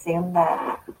them to assume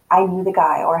that I knew the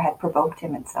guy or had provoked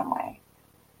him in some way.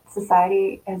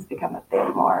 Society has become a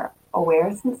bit more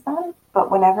aware since then,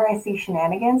 but whenever I see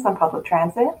shenanigans on public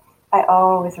transit, I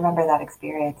always remember that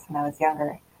experience when I was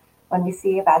younger. When we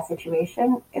see a bad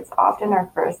situation, it's often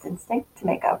our first instinct to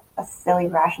make up a silly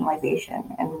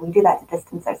rationalization, and we do that to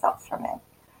distance ourselves from it.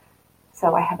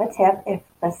 So I have a tip. If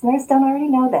listeners don't already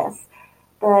know this,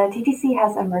 the TTC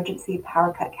has emergency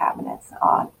power cut cabinets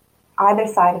on either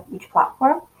side of each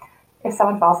platform if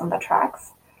someone falls on the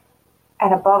tracks.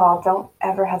 And above all, don't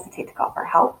ever hesitate to call for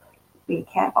help. We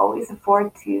can't always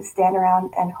afford to stand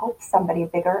around and hope somebody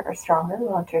bigger or stronger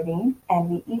will intervene, and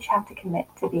we each have to commit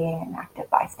to being an active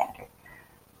bystander.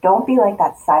 Don't be like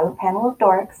that silent panel of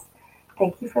dorks.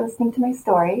 Thank you for listening to my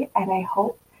story, and I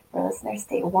hope your listeners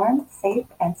stay warm, safe,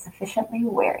 and sufficiently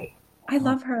wary. I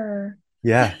love her.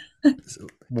 Yeah.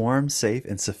 Warm, safe,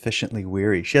 and sufficiently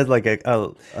weary. She had like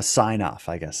a sign off,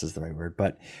 I guess is the right word.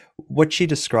 But what she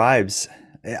describes,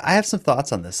 I have some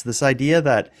thoughts on this. This idea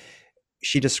that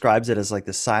she describes it as like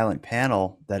the silent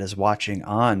panel that is watching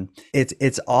on.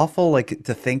 It's awful, like,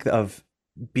 to think of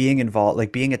being involved,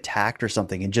 like being attacked or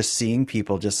something, and just seeing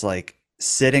people just like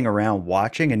sitting around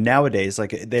watching. And nowadays,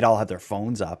 like, they'd all have their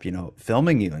phones up, you know,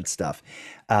 filming you and stuff.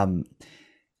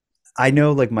 I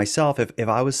know, like myself, if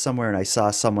I was somewhere and I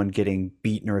saw someone getting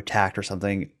beaten or attacked or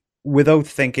something, without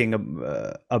thinking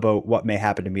about what may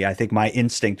happen to me, I think my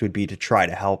instinct would be to try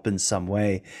to help in some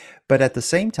way. But at the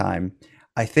same time,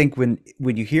 I think when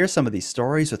you hear some of these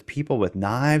stories with people with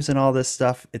knives and all this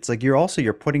stuff, it's like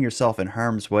you're putting yourself in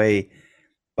harm's way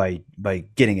by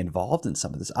getting involved in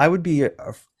some of this. I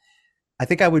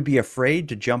think I would be afraid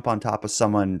to jump on top of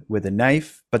someone with a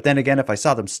knife. But then again, if I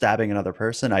saw them stabbing another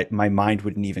person, my mind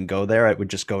wouldn't even go there. I would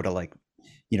just go to, like,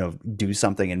 you know, do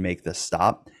something and make this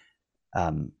stop.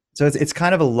 So it's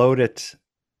kind of a loaded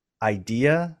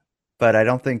idea, but I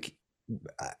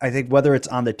think whether it's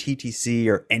on the TTC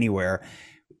or anywhere,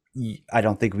 I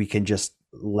don't think we can just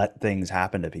let things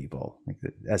happen to people, like,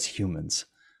 as humans.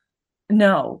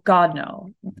 No, God,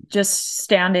 no. Just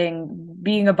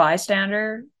being a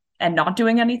bystander and not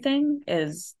doing anything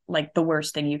is like the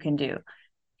worst thing you can do.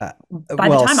 By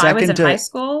the time I was in high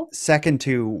school. Second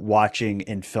to watching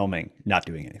and filming, not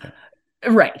doing anything.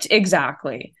 Right,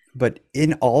 exactly. But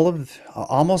in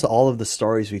almost all of the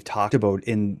stories we've talked about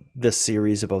in this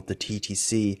series about the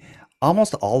TTC,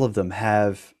 almost all of them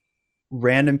have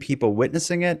random people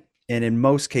witnessing it, and in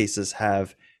most cases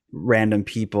have random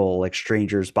people, like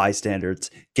strangers, bystanders,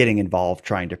 getting involved,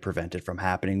 trying to prevent it from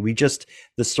happening.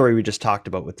 The story we just talked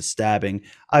about with the stabbing,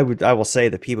 I will say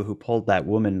the people who pulled that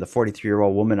woman, the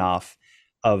 43-year-old woman, off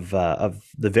of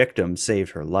the victim,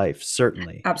 saved her life,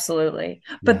 certainly. Absolutely.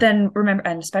 But then remember,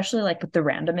 and especially like with the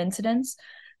random incidents,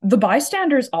 the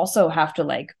bystanders also have to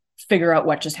like figure out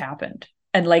what just happened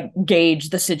and like gauge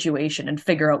the situation and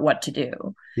figure out what to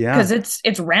do. Yeah. Because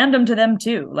it's random to them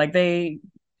too. Like they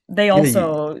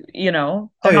also, you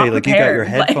know, like prepared. You got your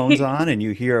headphones on and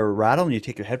you hear a rattle and you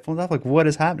take your headphones off, like, what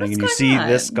is happening? And you see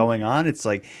this going on. It's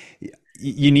like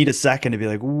you need a second to be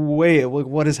like, wait,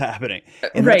 what is happening?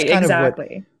 And right, that's kind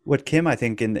exactly. of what Kim, I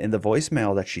think in the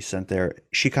voicemail that she sent there,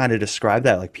 she kind of described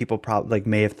that, like, people probably like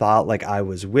may have thought like I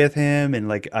was with him and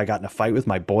like I got in a fight with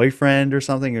my boyfriend or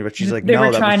something, but she's like, they no,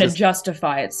 were trying to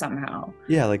justify it somehow.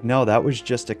 Yeah, like, no, that was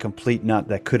just a complete nut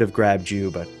that could have grabbed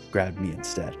you but grabbed me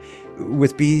instead.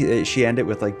 With B, she ended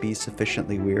with like, be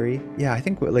sufficiently weary. Yeah, I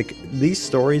think like these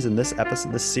stories in this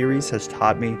episode, this series has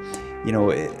taught me, you know,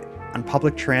 on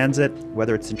public transit,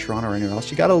 whether it's in Toronto or anywhere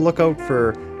else, you got to look out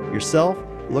for yourself,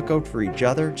 look out for each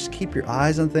other. Just keep your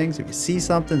eyes on things. If you see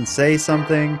something, say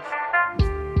something.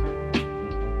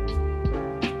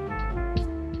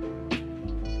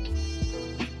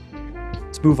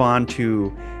 Let's move on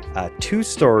to two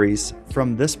stories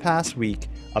from this past week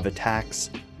of attacks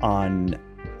on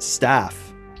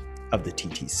staff of the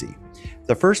TTC.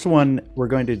 The first one, we're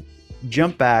going to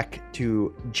jump back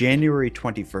to January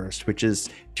 21st, which is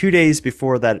 2 days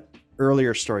before that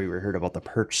earlier story we heard about the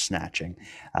perch snatching.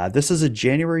 This is a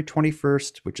January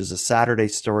 21st, which is a Saturday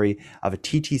story of a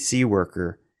TTC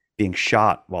worker being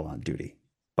shot while on duty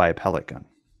by a pellet gun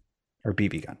or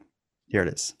BB gun. Here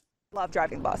it is. Love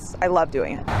driving bus. I love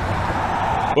doing it.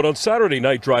 But on Saturday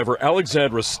night, driver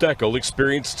Alexandra Steckel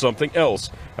experienced something else.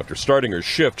 After starting her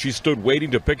shift, she stood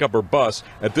waiting to pick up her bus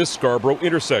at this Scarborough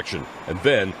intersection, and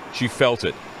then she felt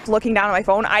it. Looking down at my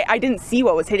phone, I didn't see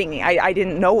what was hitting me. I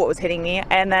didn't know what was hitting me.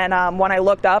 And then when I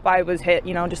looked up, I was hit,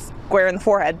 just square in the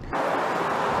forehead.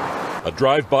 A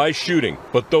drive-by shooting,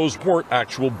 but those weren't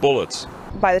actual bullets.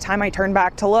 By the time I turned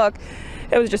back to look,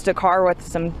 it was just a car with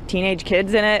some teenage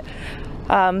kids in it.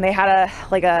 They had a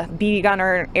BB gun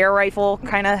or an air rifle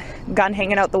kind of gun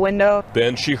hanging out the window.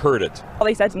 Then she heard it. All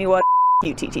they said to me was,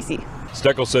 "You TTC."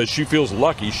 Steckel says she feels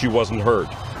lucky she wasn't hurt.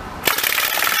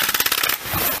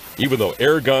 Even though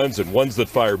air guns and ones that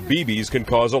fire BBs can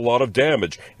cause a lot of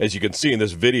damage, as you can see in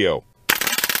this video.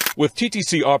 With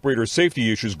TTC operator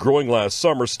safety issues growing last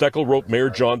summer, Steckel wrote Mayor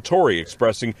John Tory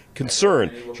expressing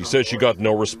concern. She says she got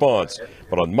no response.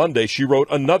 But on Monday, she wrote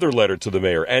another letter to the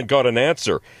mayor and got an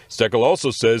answer. Steckel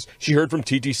also says she heard from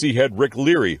TTC head Rick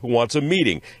Leary, who wants a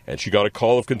meeting, and she got a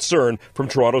call of concern from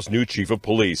Toronto's new chief of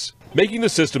police. Making the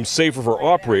system safer for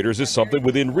operators is something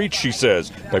within reach, she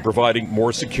says, by providing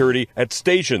more security at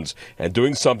stations and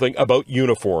doing something about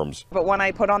uniforms. But when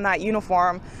I put on that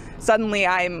uniform, suddenly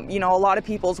I'm, a lot of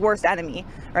people's worst enemy,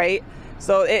 right?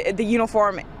 So the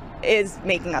uniform is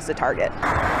making us a target.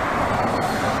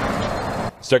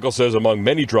 Steckel says among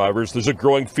many drivers, there's a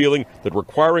growing feeling that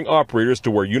requiring operators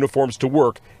to wear uniforms to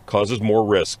work causes more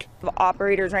risk. The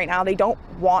operators right now, they don't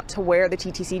want to wear the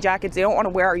TTC jackets. They don't want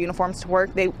to wear our uniforms to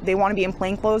work. They want to be in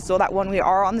plain clothes so that when we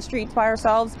are on the streets by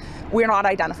ourselves, we're not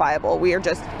identifiable. We are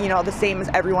just, the same as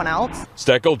everyone else.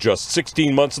 Steckel, just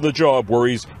 16 months in the job,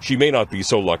 worries she may not be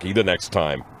so lucky the next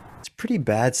time. It's a pretty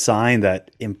bad sign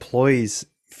that employees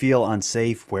feel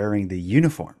unsafe wearing the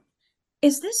uniform.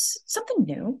 Is this something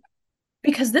new?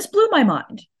 Because this blew my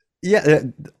mind. Yeah,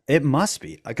 it must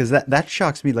be, because that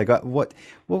shocks me. Like, what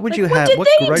would you have? What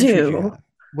did they do?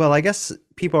 Well, I guess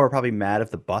people are probably mad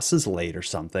if the bus is late or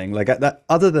something. Like that.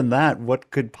 Other than that, what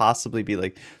could possibly be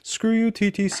like, screw you,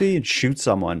 TTC, and shoot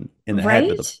someone in the head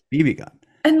with a BB gun?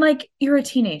 And you're a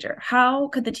teenager. How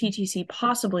could the TTC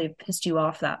possibly have pissed you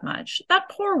off that much? That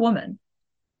poor woman.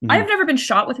 Mm-hmm. I've never been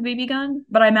shot with a BB gun,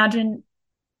 but I imagine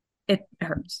it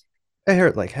hurts. It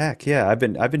hurt like heck. Yeah, I've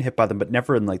been hit by them, but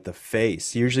never in the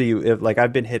face. Usually,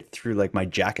 I've been hit through my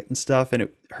jacket and stuff, and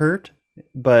it hurt.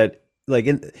 But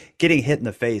getting hit in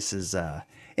the face is,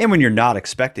 and when you're not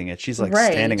expecting it, she's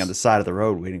standing on the side of the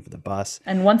road waiting for the bus.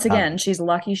 And once again, she's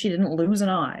lucky she didn't lose an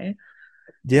eye.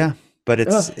 Yeah, but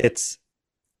it's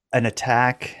an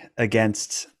attack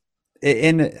against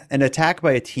an attack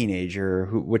by a teenager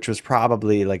which was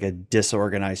probably a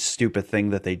disorganized, stupid thing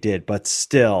that they did, but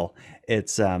still,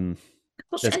 it's awful.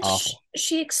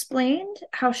 She explained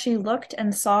how she looked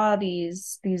and saw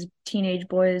these teenage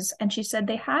boys, and she said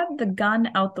they had the gun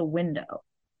out the window.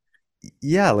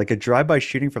 Yeah, like a drive-by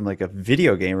shooting from a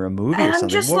video game or a movie or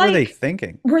something. What were they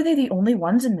thinking? Were they the only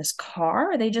ones in this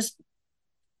car? Are they just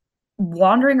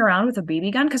wandering around with a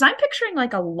BB gun? Because I'm picturing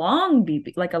a long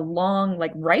BB, a long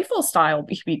rifle style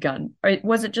BB gun. Or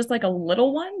was it just a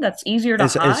little one that's easier to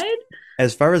hide?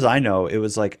 As far as I know, it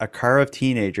was a car of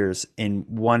teenagers and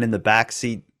one in the back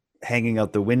seat hanging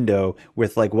out the window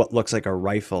with what looks like a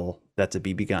rifle that's a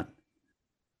BB gun.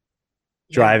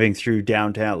 Yeah. Driving through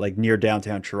downtown, near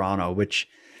downtown Toronto, which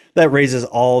that raises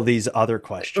all these other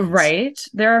questions. Right.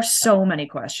 There are so many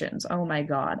questions. Oh my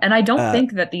God. And I don't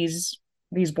think that these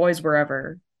boys were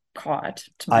ever caught,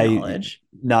 to my knowledge.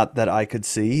 Not that I could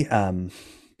see.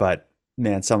 But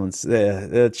man,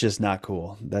 it's just not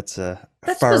cool. That's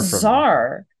far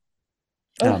bizarre.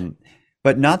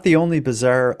 But not the only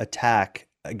bizarre attack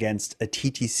against a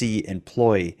TTC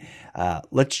employee.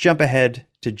 Let's jump ahead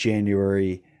to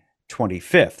January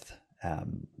 25th.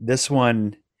 This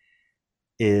one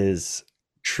is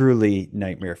truly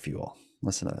nightmare fuel.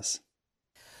 Listen to this.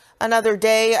 Another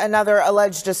day, another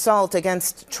alleged assault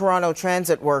against Toronto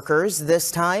transit workers, this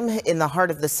time in the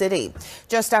heart of the city.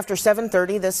 Just after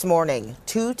 7:30 this morning,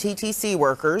 2 TTC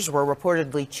workers were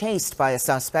reportedly chased by a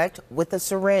suspect with a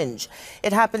syringe.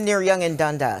 It happened near Yonge and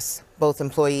Dundas. Both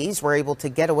employees were able to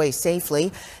get away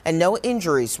safely and no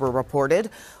injuries were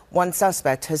reported. One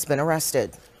suspect has been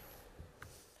arrested.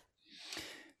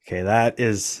 Okay, that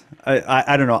is,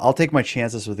 I don't know. I'll take my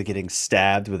chances with getting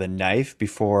stabbed with a knife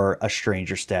before a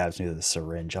stranger stabs me with a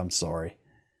syringe. I'm sorry.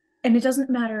 And it doesn't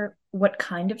matter what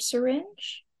kind of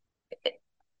syringe.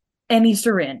 Any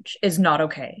syringe is not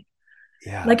okay.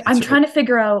 Yeah. I'm trying to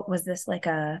figure out, was this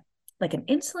an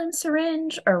insulin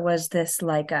syringe, or was this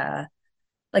a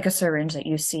syringe that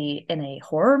you see in a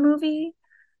horror movie,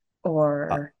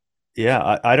 or?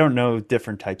 Yeah, I don't know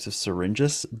different types of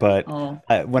syringes, but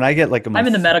when I get I'm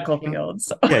in the medical field,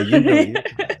 so yeah, you know,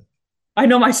 I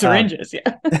know my syringes.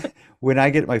 Yeah, when I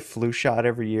get my flu shot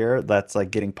every year, that's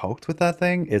getting poked with that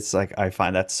thing. It's I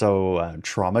find that so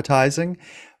traumatizing.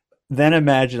 then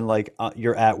imagine like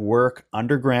you're at work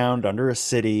underground under a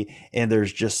city, and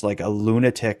there's just like a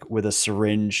lunatic with a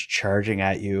syringe charging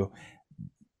at you.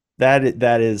 That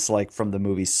is like from the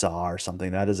movie Saw or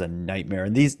something. That is a nightmare.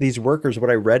 And these workers, what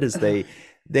I read is they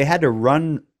had to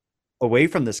run away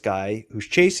from this guy who's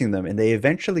chasing them, and they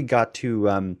eventually got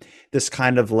to this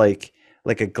kind of like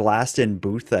a glassed-in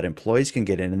booth that employees can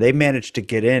get in, and they managed to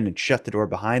get in and shut the door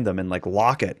behind them and like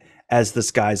lock it as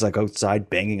this guy's like outside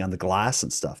banging on the glass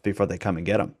and stuff before they come and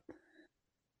get him.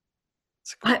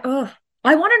 I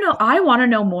want to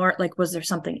know more. Like, was there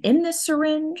something in this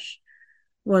syringe?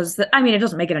 I mean, it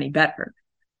doesn't make it any better.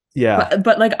 Yeah.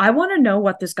 But like, I want to know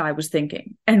what this guy was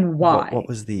thinking and why. What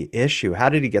was the issue? How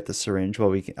did he get the syringe?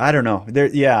 Well, I don't know.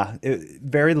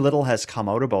 Very little has come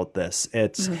out about this.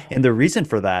 And the reason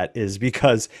for that is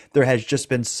because there has just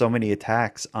been so many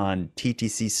attacks on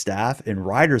TTC staff and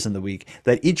riders in the week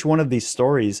that each one of these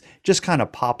stories just kind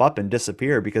of pop up and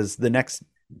disappear because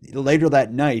later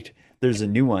that night, there's a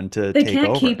new one to take over. They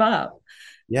can't keep up.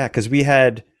 Yeah, because we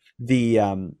had the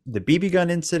BB gun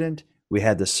incident, we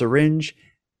had the syringe.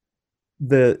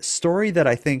 The story that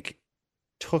I think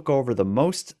took over the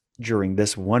most during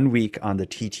this 1 week on the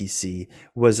TTC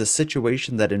was a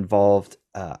situation that involved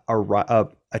a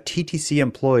TTC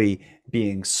employee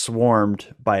being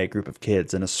swarmed by a group of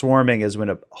kids. And a swarming is when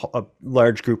a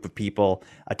large group of people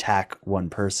attack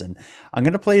one person. I'm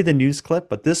going to play the news clip,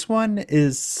 but this one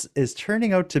is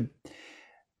turning out to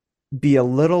be a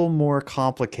little more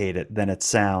complicated than it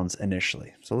sounds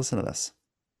initially. So listen to this.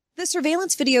 The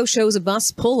surveillance video shows a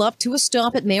bus pull up to a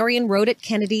stop at Marion Road at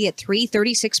Kennedy at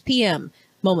 3:36 p.m.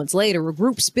 Moments later, a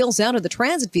group spills out of the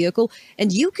transit vehicle,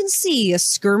 and you can see a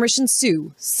skirmish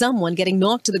ensue, someone getting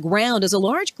knocked to the ground as a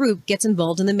large group gets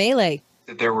involved in the melee.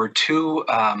 There were two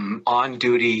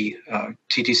on-duty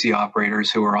TTC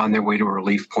operators who were on their way to a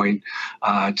relief point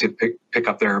to pick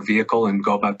up their vehicle and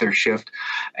go about their shift.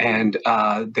 And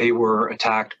they were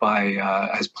attacked by,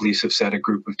 as police have said, a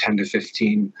group of 10 to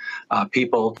 15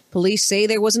 people. Police say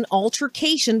there was an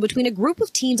altercation between a group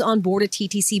of teens on board a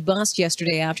TTC bus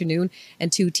yesterday afternoon,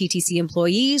 and two TTC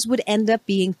employees would end up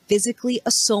being physically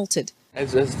assaulted.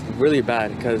 It's just really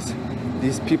bad because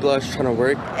these people are trying to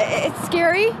work. It's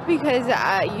scary because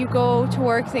you go to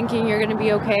work thinking you're going to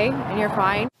be okay and you're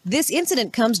fine. This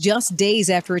incident comes just days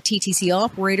after a TTC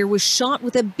operator was shot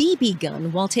with a BB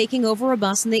gun while taking over a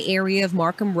bus in the area of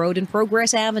Markham Road and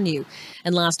Progress Avenue.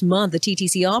 And last month, the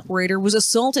TTC operator was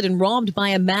assaulted and robbed by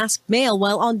a masked male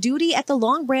while on duty at the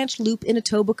Long Branch Loop in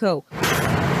Etobicoke.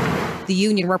 The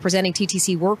union representing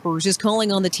TTC workers is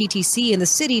calling on the TTC and the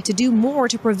city to do more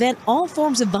to prevent all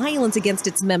forms of violence against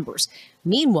its members.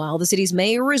 Meanwhile, the city's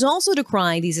mayor is also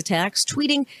decrying these attacks,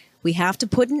 tweeting, "We have to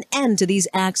put an end to these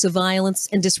acts of violence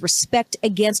and disrespect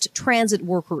against transit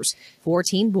workers."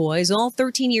 14 boys, all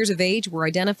 13 years of age, were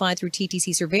identified through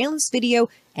TTC surveillance video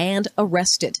and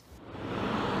arrested.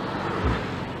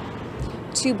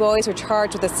 2 boys were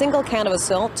charged with a single count of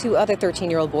assault. 2 other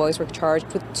 13-year-old boys were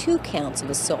charged with 2 counts of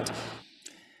assault.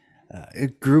 A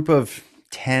group of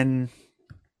 10,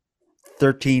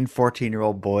 13,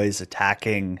 14-year-old boys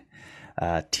attacking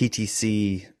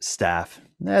TTC staff.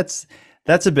 That's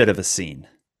a bit of a scene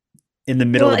in the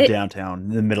middle of downtown,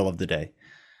 in the middle of the day.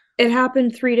 It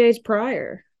happened 3 days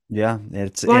prior. Yeah.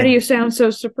 Why do you sound so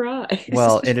surprised?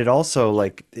 Well, and it also,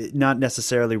 like, not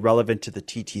necessarily relevant to the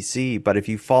TTC, but if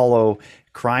you follow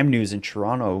crime news in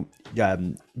Toronto,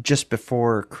 just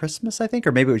before Christmas, I think,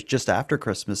 or maybe it was just after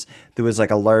Christmas, there was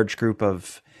like a large group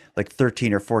of like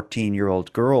 13 or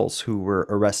 14-year-old girls who were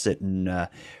arrested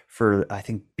for, I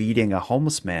think, beating a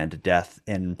homeless man to death.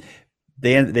 And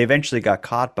they eventually got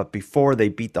caught, but before they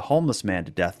beat the homeless man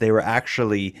to death, they were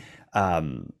actually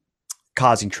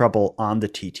causing trouble on the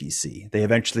TTC. They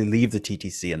eventually leave the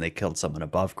TTC and they killed someone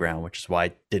above ground, which is why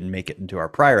it didn't make it into our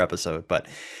prior episode. But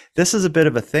this is a bit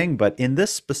of a thing. But in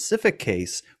this specific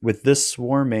case, with this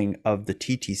swarming of the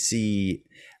TTC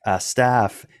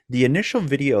staff, the initial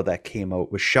video that came out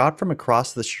was shot from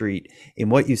across the street. And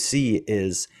what you see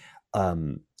is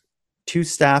 2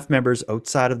 staff members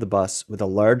outside of the bus with a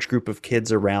large group of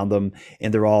kids around them,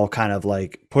 and they're all kind of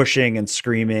like pushing and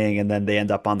screaming, and then they end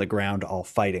up on the ground all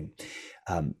fighting.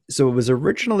 So it was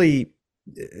originally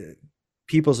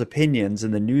people's opinions,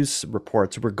 and the news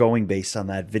reports were going based on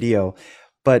that video.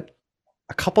 But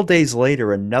a couple days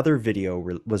later, another video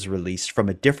was released from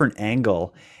a different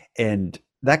angle, and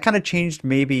that kind of changed,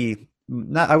 maybe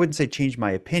not, I wouldn't say changed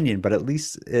my opinion, but at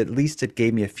least it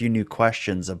gave me a few new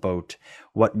questions about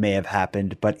what may have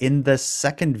happened. But in the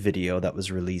second video that was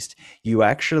released, you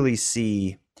actually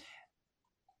see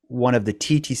one of the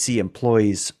TTC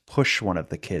employees push one of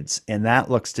the kids, and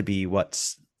that looks to be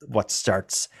what's what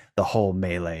starts the whole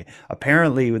melee.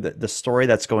 Apparently, the story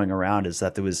that's going around is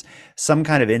that there was some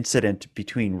kind of incident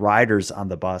between riders on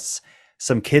the bus.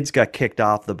 Some kids got kicked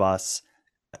off the bus.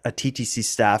 A TTC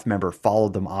staff member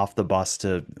followed them off the bus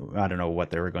to, I don't know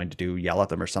what they were going to do, yell at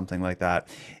them or something like that.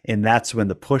 And that's when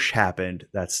the push happened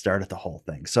that started the whole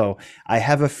thing. So I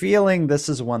have a feeling this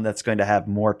is one that's going to have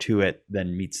more to it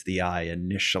than meets the eye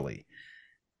initially.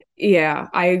 Yeah,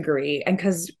 I agree. And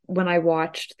because when I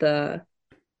watched the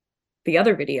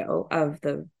other video of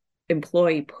the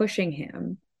employee pushing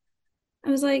him,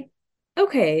 I was like,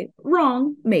 okay,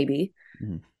 wrong, maybe.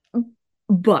 Mm-hmm.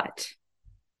 But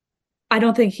I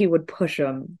don't think he would push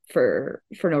him for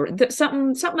no reason.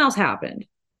 Something else happened.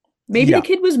 Maybe the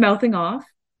kid was mouthing off,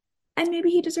 and maybe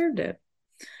he deserved it.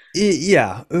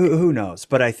 Yeah, who knows?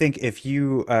 But I think if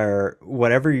you are,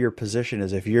 whatever your position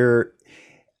is, if you're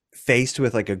faced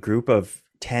with like a group of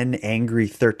 10 angry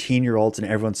 13-year-olds and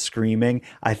everyone's screaming,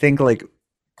 I think like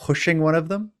pushing one of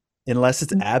them, unless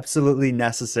it's absolutely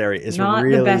necessary, is not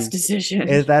really the best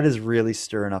decision. That is really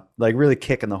stirring up, like really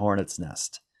kicking the hornet's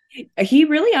nest. He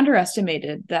really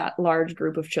underestimated that large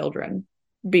group of children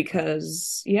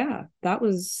because,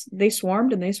 they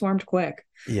swarmed and they swarmed quick.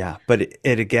 Yeah, but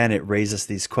it raises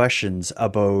these questions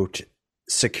about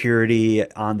security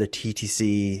on the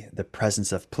TTC, the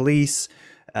presence of police.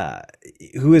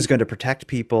 Who is going to protect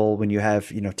people when you have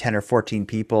 10 or 14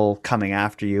 people coming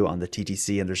after you on the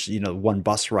TTC, and there's one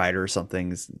bus rider or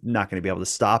something is not going to be able to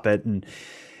stop it. And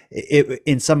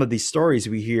in some of these stories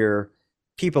we hear,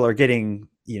 people are getting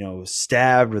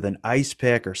stabbed with an ice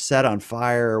pick or set on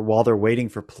fire while they're waiting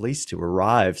for police to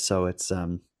arrive. So it's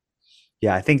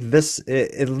I think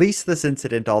at least this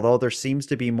incident, although there seems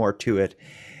to be more to it,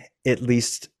 at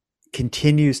least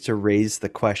continues to raise the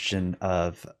question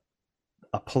of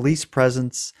a police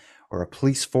presence or a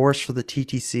police force for the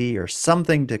TTC or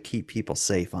something to keep people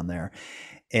safe on there.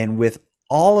 And with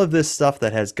all of this stuff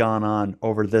that has gone on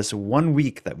over this 1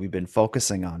 week that we've been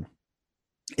focusing on,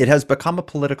 it has become a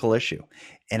political issue.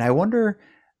 And I wonder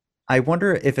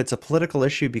if it's a political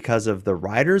issue because of the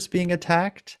riders being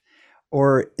attacked,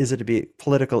 or is it a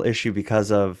political issue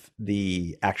because of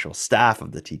the actual staff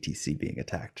of the TTC being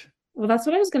attacked? Well, that's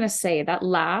what I was going to say. That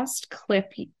last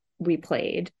clip we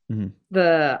played,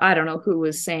 mm-hmm. I don't know who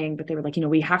was saying, but they were like,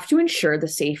 we have to ensure the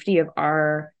safety of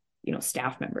our,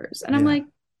 staff members. And I'm like,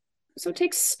 so it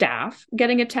takes staff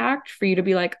getting attacked for you to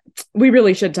be like, we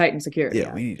really should tighten security.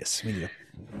 Yeah, we need to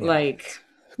like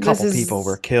a couple people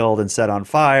were killed and set on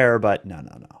fire, but no.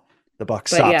 The buck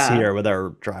stops here with our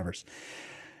drivers.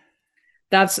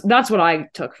 That's what I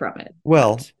took from it.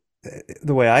 Well,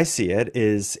 the way I see it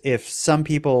is if some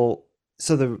people,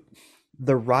 so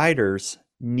the riders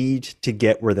need to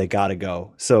get where they got to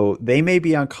go. So they may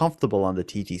be uncomfortable on the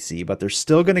TTC, but they're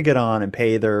still going to get on and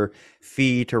pay their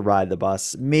fee to ride the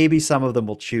bus. Maybe some of them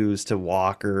will choose to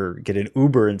walk or get an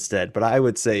Uber instead, but I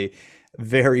would say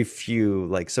very few.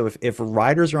 Like, so if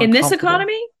riders are in this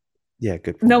economy, yeah,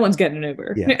 good point. No one's getting an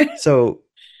Uber. Yeah. So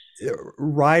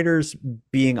riders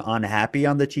being unhappy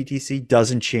on the TTC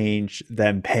doesn't change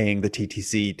them paying the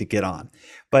TTC to get on.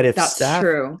 But if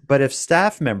if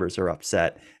staff members are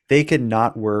upset, they can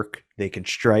not work, they can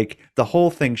strike, the whole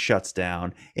thing shuts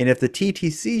down. And if the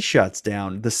TTC shuts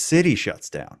down, the city shuts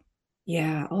down.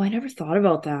 Yeah. Oh, I never thought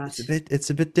about that. It's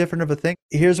a bit different of a thing.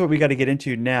 Here's what we got to get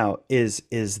into now is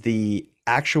the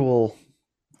actual,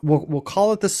 we'll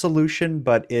call it the solution,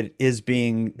 but it is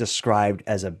being described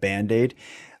as a Band-Aid.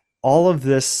 All of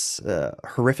this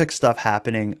horrific stuff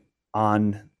happening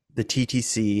on the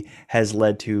TTC has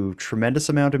led to tremendous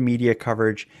amount of media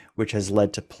coverage, which has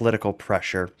led to political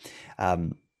pressure.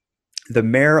 The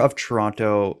mayor of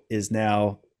Toronto is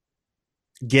now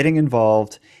getting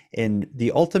involved in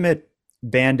the ultimate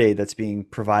Band-Aid that's being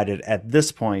provided at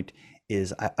this point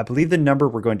is, I believe the number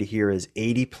we're going to hear is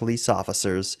 80 police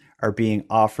officers are being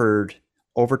offered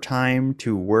overtime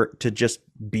to work, to just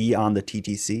be on the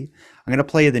TTC. I'm going to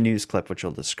play you the news clip, which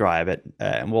will describe it,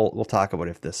 and we'll talk about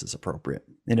if this is appropriate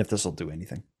and if this will do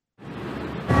anything.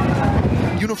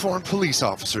 Uniformed police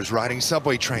officers riding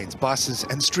subway trains, buses,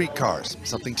 and streetcars,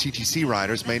 something TTC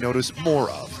riders may notice more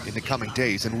of in the coming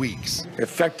days and weeks.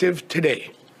 Effective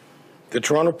today, the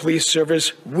Toronto Police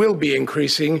Service will be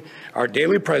increasing our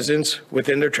daily presence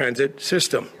within their transit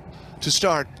system. To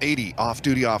start, 80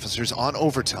 off-duty officers on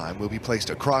overtime will be placed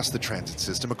across the transit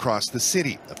system across the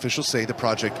city. Officials say the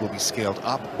project will be scaled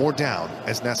up or down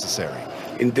as necessary.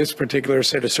 In this particular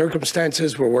set of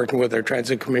circumstances, we're working with our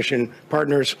Transit Commission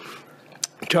partners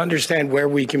to understand where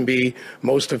we can be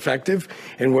most effective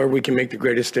and where we can make the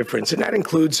greatest difference. And that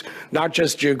includes not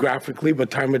just geographically,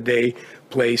 but time of day,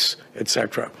 place,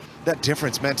 etc. That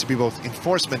difference meant to be both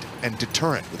enforcement and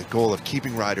deterrent, with a goal of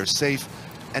keeping riders safe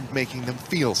and making them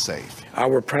feel safe.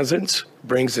 Our presence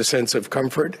brings a sense of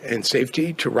comfort and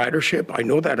safety to ridership. I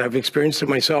know that. I've experienced it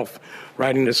myself,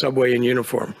 riding the subway in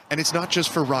uniform. And it's not just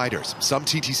for riders. Some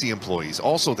TTC employees,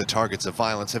 also the targets of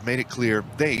violence, have made it clear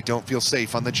they don't feel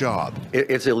safe on the job.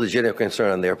 It's a legitimate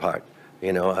concern on their part.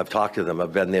 You know, I've talked to them.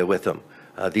 I've been there with them.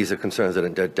 These are concerns that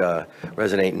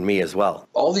resonate in me as well.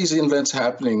 All these events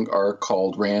happening are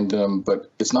called random,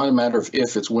 but it's not a matter of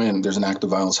if, it's when. There's an act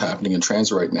of violence happening in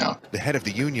transit right now. The head of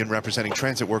the union representing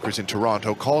transit workers in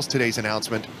Toronto calls today's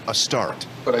announcement a start.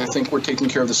 But I think we're taking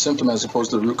care of the symptom as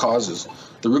opposed to the root causes.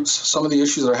 Some of the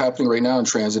issues that are happening right now in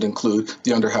transit include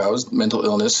the underhoused, mental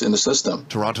illness in the system.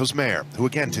 Toronto's mayor, who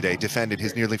again today defended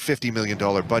his nearly $50 million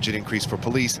budget increase for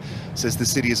police, says the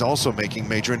city is also making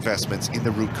major investments in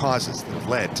the root causes that have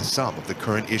led to some of the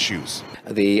current issues.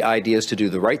 The idea is to do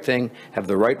the right thing, have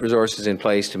the right resources in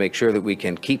place to make sure that we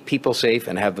can keep people safe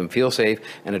and have them feel safe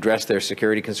and address their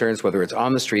security concerns, whether it's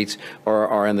on the streets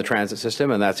or in the transit system,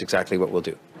 and that's exactly what we'll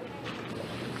do.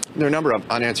 There are a number of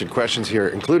unanswered questions here,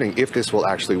 including if this will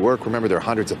actually work. Remember, there are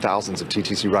hundreds of thousands of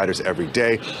TTC riders every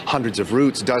day, hundreds of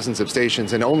routes, dozens of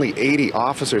stations, and only 80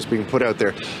 officers being put out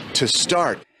there to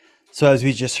start. So as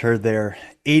we just heard there,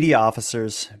 80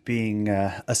 officers being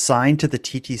assigned to the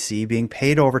TTC, being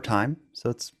paid overtime. So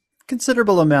it's a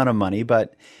considerable amount of money,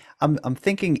 but I'm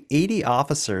thinking 80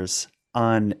 officers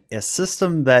on a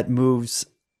system that moves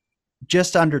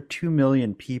just under 2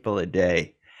 million people a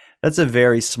day. That's a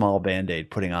very small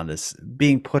Band-Aid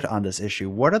being put on this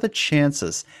issue. What are the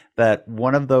chances that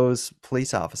one of those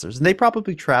police officers, and they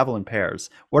probably travel in pairs,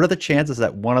 what are the chances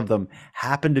that one of them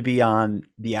happened to be on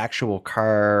the actual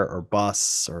car or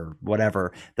bus or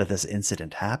whatever that this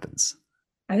incident happens?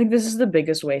 I think this is the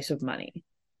biggest waste of money.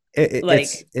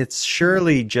 It's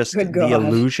surely just the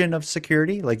illusion of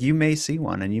security. Like, you may see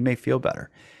one and you may feel better.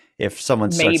 If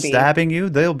someone starts stabbing you,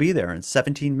 they'll be there in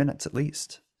 17 minutes at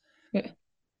least. Yeah.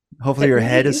 Hopefully your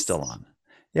head is still on.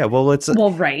 Yeah, well,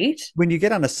 right. When you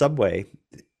get on a subway,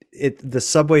 the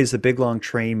subway is a big long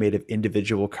train made of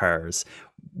individual cars.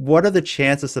 What are the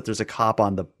chances that there's a cop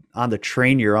on the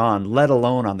train you're on, let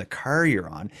alone on the car you're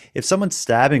on? If someone's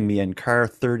stabbing me in car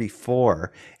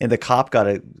 34 and the cop got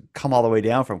to come all the way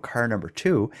down from car number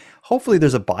 2, hopefully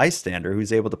there's a bystander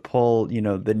who's able to pull,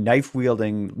 the knife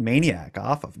wielding maniac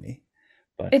off of me.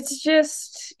 But it's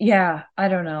just, yeah, I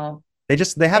don't know.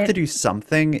 They have to do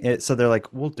something. So they're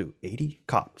like, we'll do 80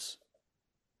 cops.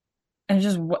 And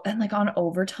on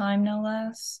overtime, no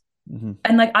less. Mm-hmm.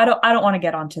 And I don't want to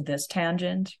get onto this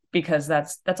tangent because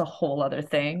that's a whole other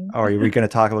thing. Oh, are we going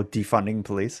to talk about defunding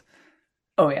police?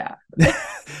 Oh yeah.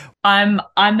 I'm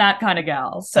that kind of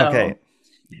gal. So okay.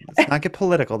 Let's not get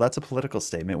political. That's a political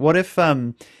statement. What if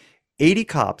 80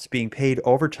 cops being paid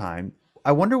overtime?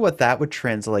 I wonder what that would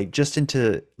translate just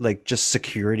into just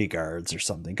security guards or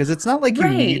something. Because it's not like you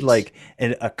need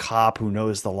a cop who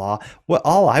knows the law.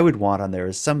 All I would want on there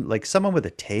is someone with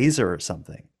a taser or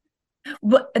something.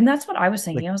 Well, and that's what I was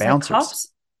thinking. I was bouncers. like,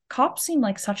 cops seem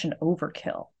like such an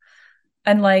overkill.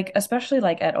 And especially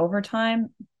at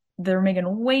overtime, they're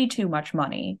making way too much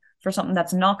money for something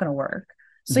that's not going to work.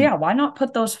 So yeah, why not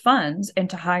put those funds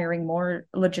into hiring more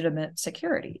legitimate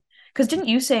security? Because didn't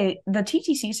you say the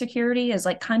TTC security is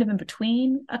kind of in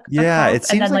between a cop it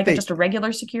seems and then they, just a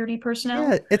regular security personnel?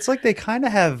 Yeah, it's like they kind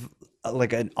of have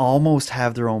almost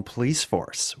have their own police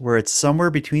force where it's somewhere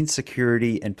between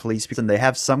security and police, and they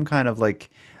have some kind of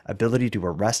ability to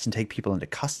arrest and take people into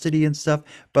custody and stuff.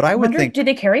 But I would think, did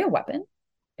they carry a weapon?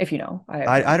 If you know,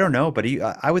 I don't know, but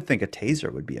I would think a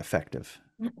taser would be effective.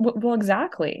 Well,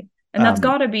 exactly, and that's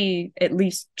got to be at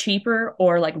least cheaper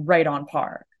or right on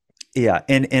par. Yeah.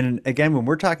 And again, when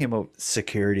we're talking about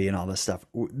security and all this stuff,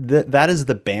 that is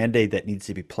the Band-Aid that needs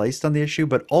to be placed on the issue.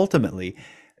 But ultimately,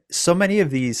 so many of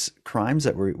these crimes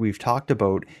that we've talked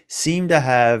about seem to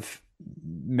have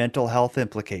mental health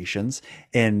implications,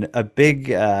 and a big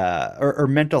or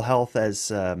mental health as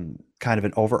kind of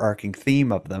an overarching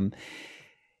theme of them.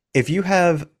 If you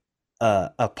have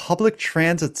a public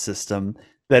transit system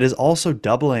that is also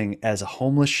doubling as a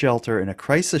homeless shelter and a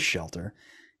crisis shelter,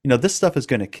 this stuff is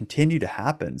going to continue to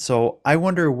happen. So I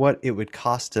wonder what it would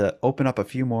cost to open up a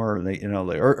few more,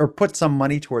 or put some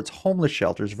money towards homeless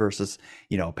shelters versus,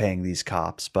 paying these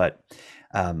cops. But,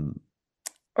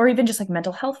 or even just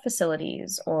mental health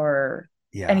facilities or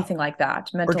anything like that.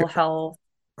 Mental health.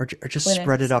 Or just clinics.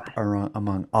 Spread it up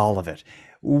among all of it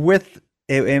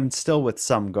and still with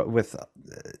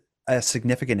a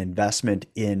significant investment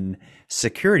in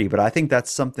security, but I think that's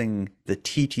something the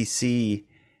TTC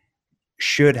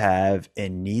should have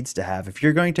and needs to have. If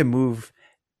you're going to move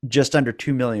just under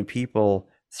 2 million people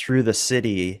through the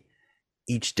city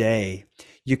each day,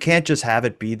 you can't just have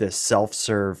it be this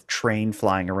self-serve train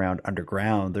flying around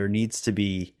underground. There needs to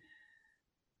be...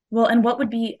 Well, and what would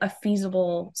be a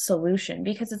feasible solution?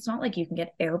 Because it's not like you can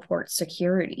get airport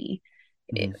security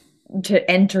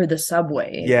to enter the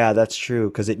subway. Yeah, that's true,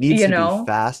 because it needs to be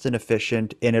fast and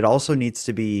efficient, and it also needs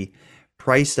to be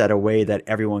priced at a way that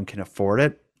everyone can afford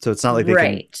it. So it's not like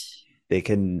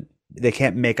they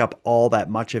can't make up all that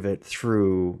much of it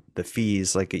through the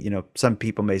fees. Like, some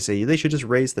people may say they should just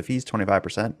raise the fees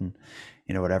 25%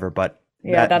 and whatever, but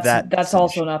yeah, that's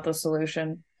also not the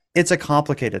solution. It's a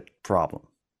complicated problem.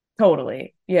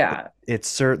 Totally. Yeah. It's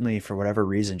certainly, for whatever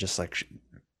reason, just like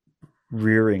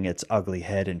rearing its ugly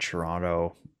head in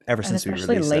Toronto ever since we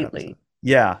released lately.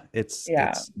 Yeah, it's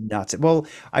nuts. Well,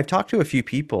 I've talked to a few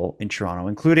people in Toronto,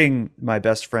 including my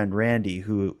best friend Randy,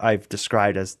 who I've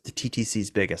described as the TTC's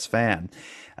biggest fan.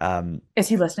 Is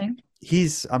he listening?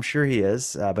 I'm sure he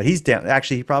is, but he's down.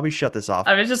 Actually, he probably shut this off.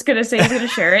 I was just gonna say he's gonna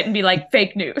share it and be like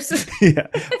fake news. Yeah,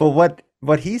 but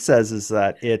what he says is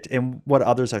that and what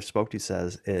others I've spoke to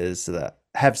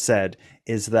have said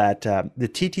is that the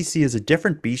TTC is a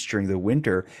different beast during the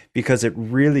winter because it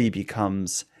really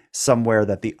becomes somewhere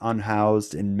that the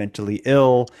unhoused and mentally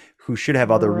ill who should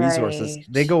have other resources,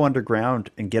 they go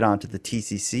underground and get onto the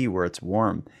TCC where it's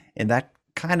warm. And that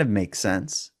kind of makes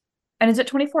sense. And is it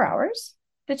 24 hours,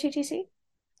 the TTC?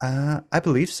 I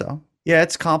believe so. Yeah,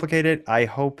 it's complicated. I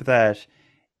hope that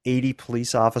 80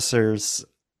 police officers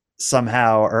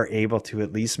somehow are able to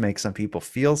at least make some people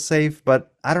feel safe,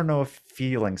 but I don't know if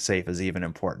feeling safe is even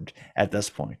important at this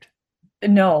point.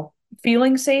 No.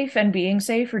 Feeling safe and being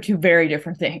safe are two very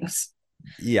different things.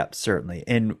 Yeah, certainly.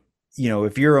 And,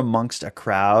 if you're amongst a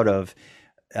crowd of,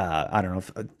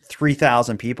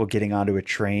 3,000 people getting onto a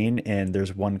train and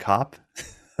there's one cop,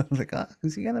 I'm like,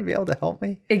 is he going to be able to help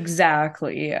me?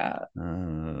 Exactly. Yeah.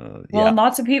 Well, and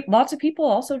lots of people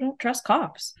also don't trust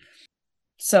cops.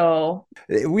 So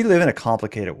we live in a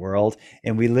complicated world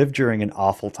and we live during an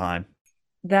awful time.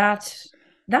 That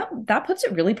puts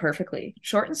it really perfectly.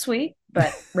 Short and sweet,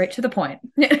 but right to the point.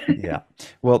 Yeah.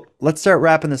 Well, let's start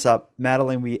wrapping this up.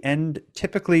 Madeleine, we end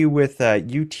typically with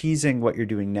you teasing what you're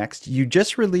doing next. You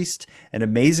just released an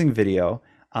amazing video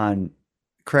on,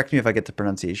 correct me if I get the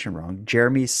pronunciation wrong,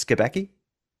 Jeremy Skibicki?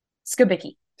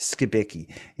 Skibicki.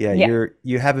 Yeah.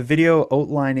 You have a video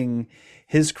outlining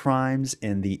his crimes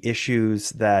and the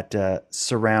issues that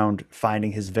surround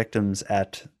finding his victims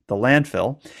at the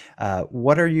landfill.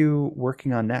 What are you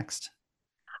working on next?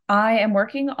 I am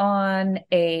working on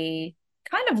a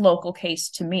kind of local case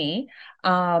to me.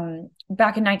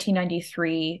 Back in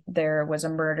 1993, there was a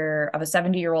murder of a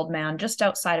 70-year-old man just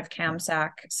outside of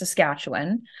Kamsack,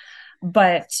 Saskatchewan.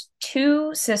 But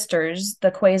two sisters,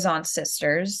 the Quaison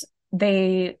sisters,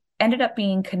 they ended up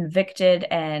being convicted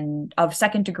of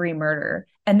second-degree murder,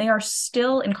 and they are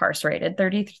still incarcerated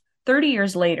 30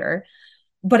 years later.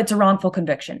 But it's a wrongful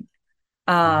conviction.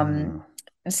 Yeah,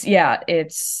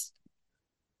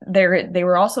 they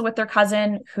were also with their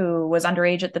cousin who was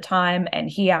underage at the time, and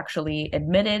he actually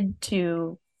admitted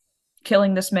to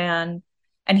killing this man.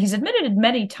 And he's admitted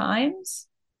many times,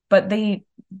 but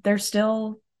they're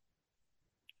still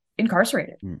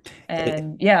incarcerated.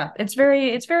 And yeah, it's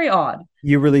very odd.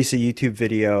 You release a YouTube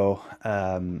video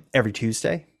every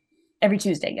Tuesday? Every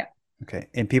Tuesday, yeah. Okay.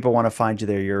 And people want to find you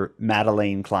there. You're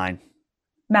Madeleine Klein.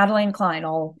 Madeleine Klein,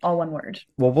 all one word.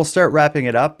 Well, we'll start wrapping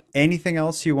it up. Anything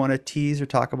else you want to tease or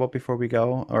talk about before we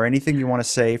go? Or anything you want to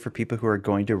say for people who are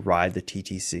going to ride the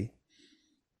TTC?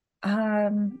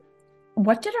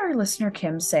 What did our listener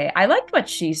Kim say? I liked what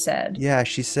she said. Yeah,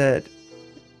 she said...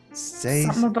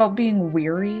 something about being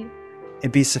weary.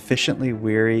 And be sufficiently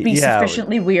weary.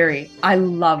 Sufficiently weary. I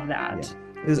love that.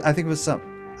 Yeah. I think it was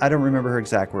I don't remember her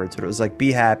exact words, but it was like,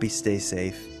 be happy, stay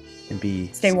safe,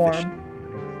 and stay warm.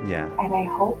 Yeah. And I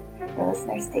hope the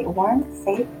listeners stay warm,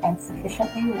 safe, and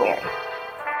sufficiently wary.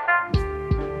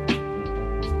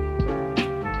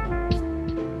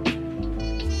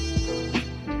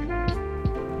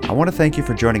 I want to thank you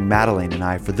for joining Madeleine and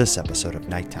I for this episode of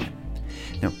Nighttime.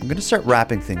 Now, I'm going to start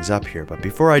wrapping things up here, but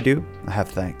before I do, I have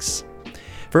thanks.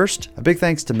 First, a big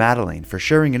thanks to Madeleine for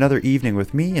sharing another evening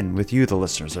with me and with you, the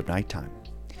listeners of Nighttime.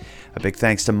 A big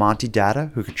thanks to Monty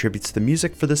Data, who contributes the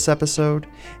music for this episode,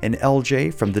 and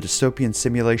LJ from the Dystopian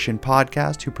Simulation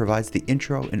podcast, who provides the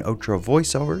intro and outro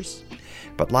voiceovers.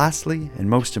 But lastly, and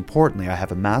most importantly, I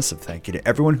have a massive thank you to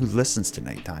everyone who listens to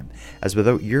Nighttime, as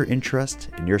without your interest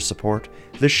and your support,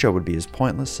 this show would be as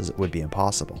pointless as it would be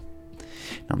impossible.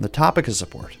 Now, on the topic of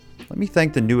support, let me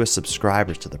thank the newest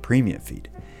subscribers to the premium feed.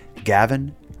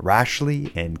 Gavin,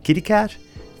 Rashley, and Kitty Cat,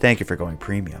 thank you for going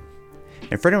premium.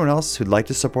 And for anyone else who'd like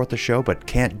to support the show but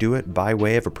can't do it by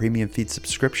way of a premium feed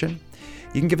subscription,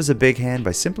 you can give us a big hand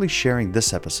by simply sharing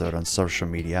this episode on social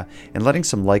media and letting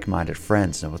some like-minded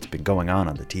friends know what's been going on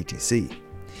the TTC.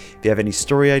 If you have any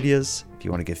story ideas, if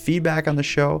you want to give feedback on the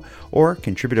show, or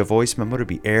contribute a voice memo to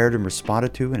be aired and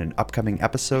responded to in an upcoming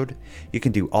episode, you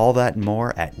can do all that and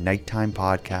more at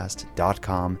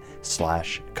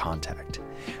nighttimepodcast.com/contact.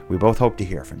 We both hope to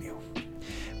hear from you.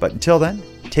 But until then,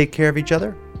 take care of each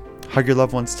other, hug your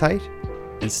loved ones tight,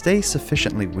 and stay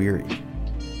sufficiently weary.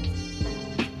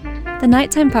 The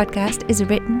Nighttime Podcast is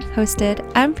written, hosted,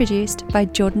 and produced by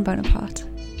Jordan Bonaparte.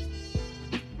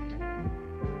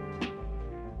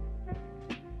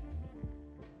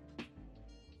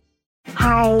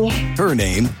 Hi. Her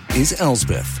name is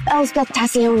Elsbeth. Elsbeth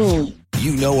Tassioni.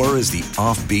 You know her as the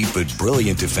offbeat but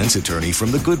brilliant defense attorney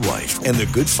from The Good Wife and The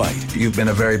Good Fight. You've been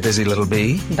a very busy little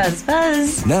bee. Buzz,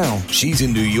 buzz. Now she's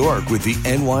in New York with the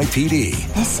NYPD.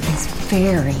 This is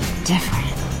very different.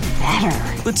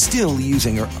 Better. But still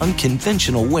using her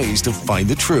unconventional ways to find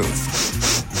the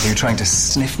truth. You're trying to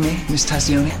sniff me, Miss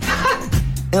Tassioni?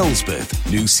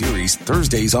 Elsbeth, new series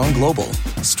Thursdays on Global.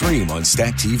 Stream on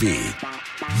Stack TV.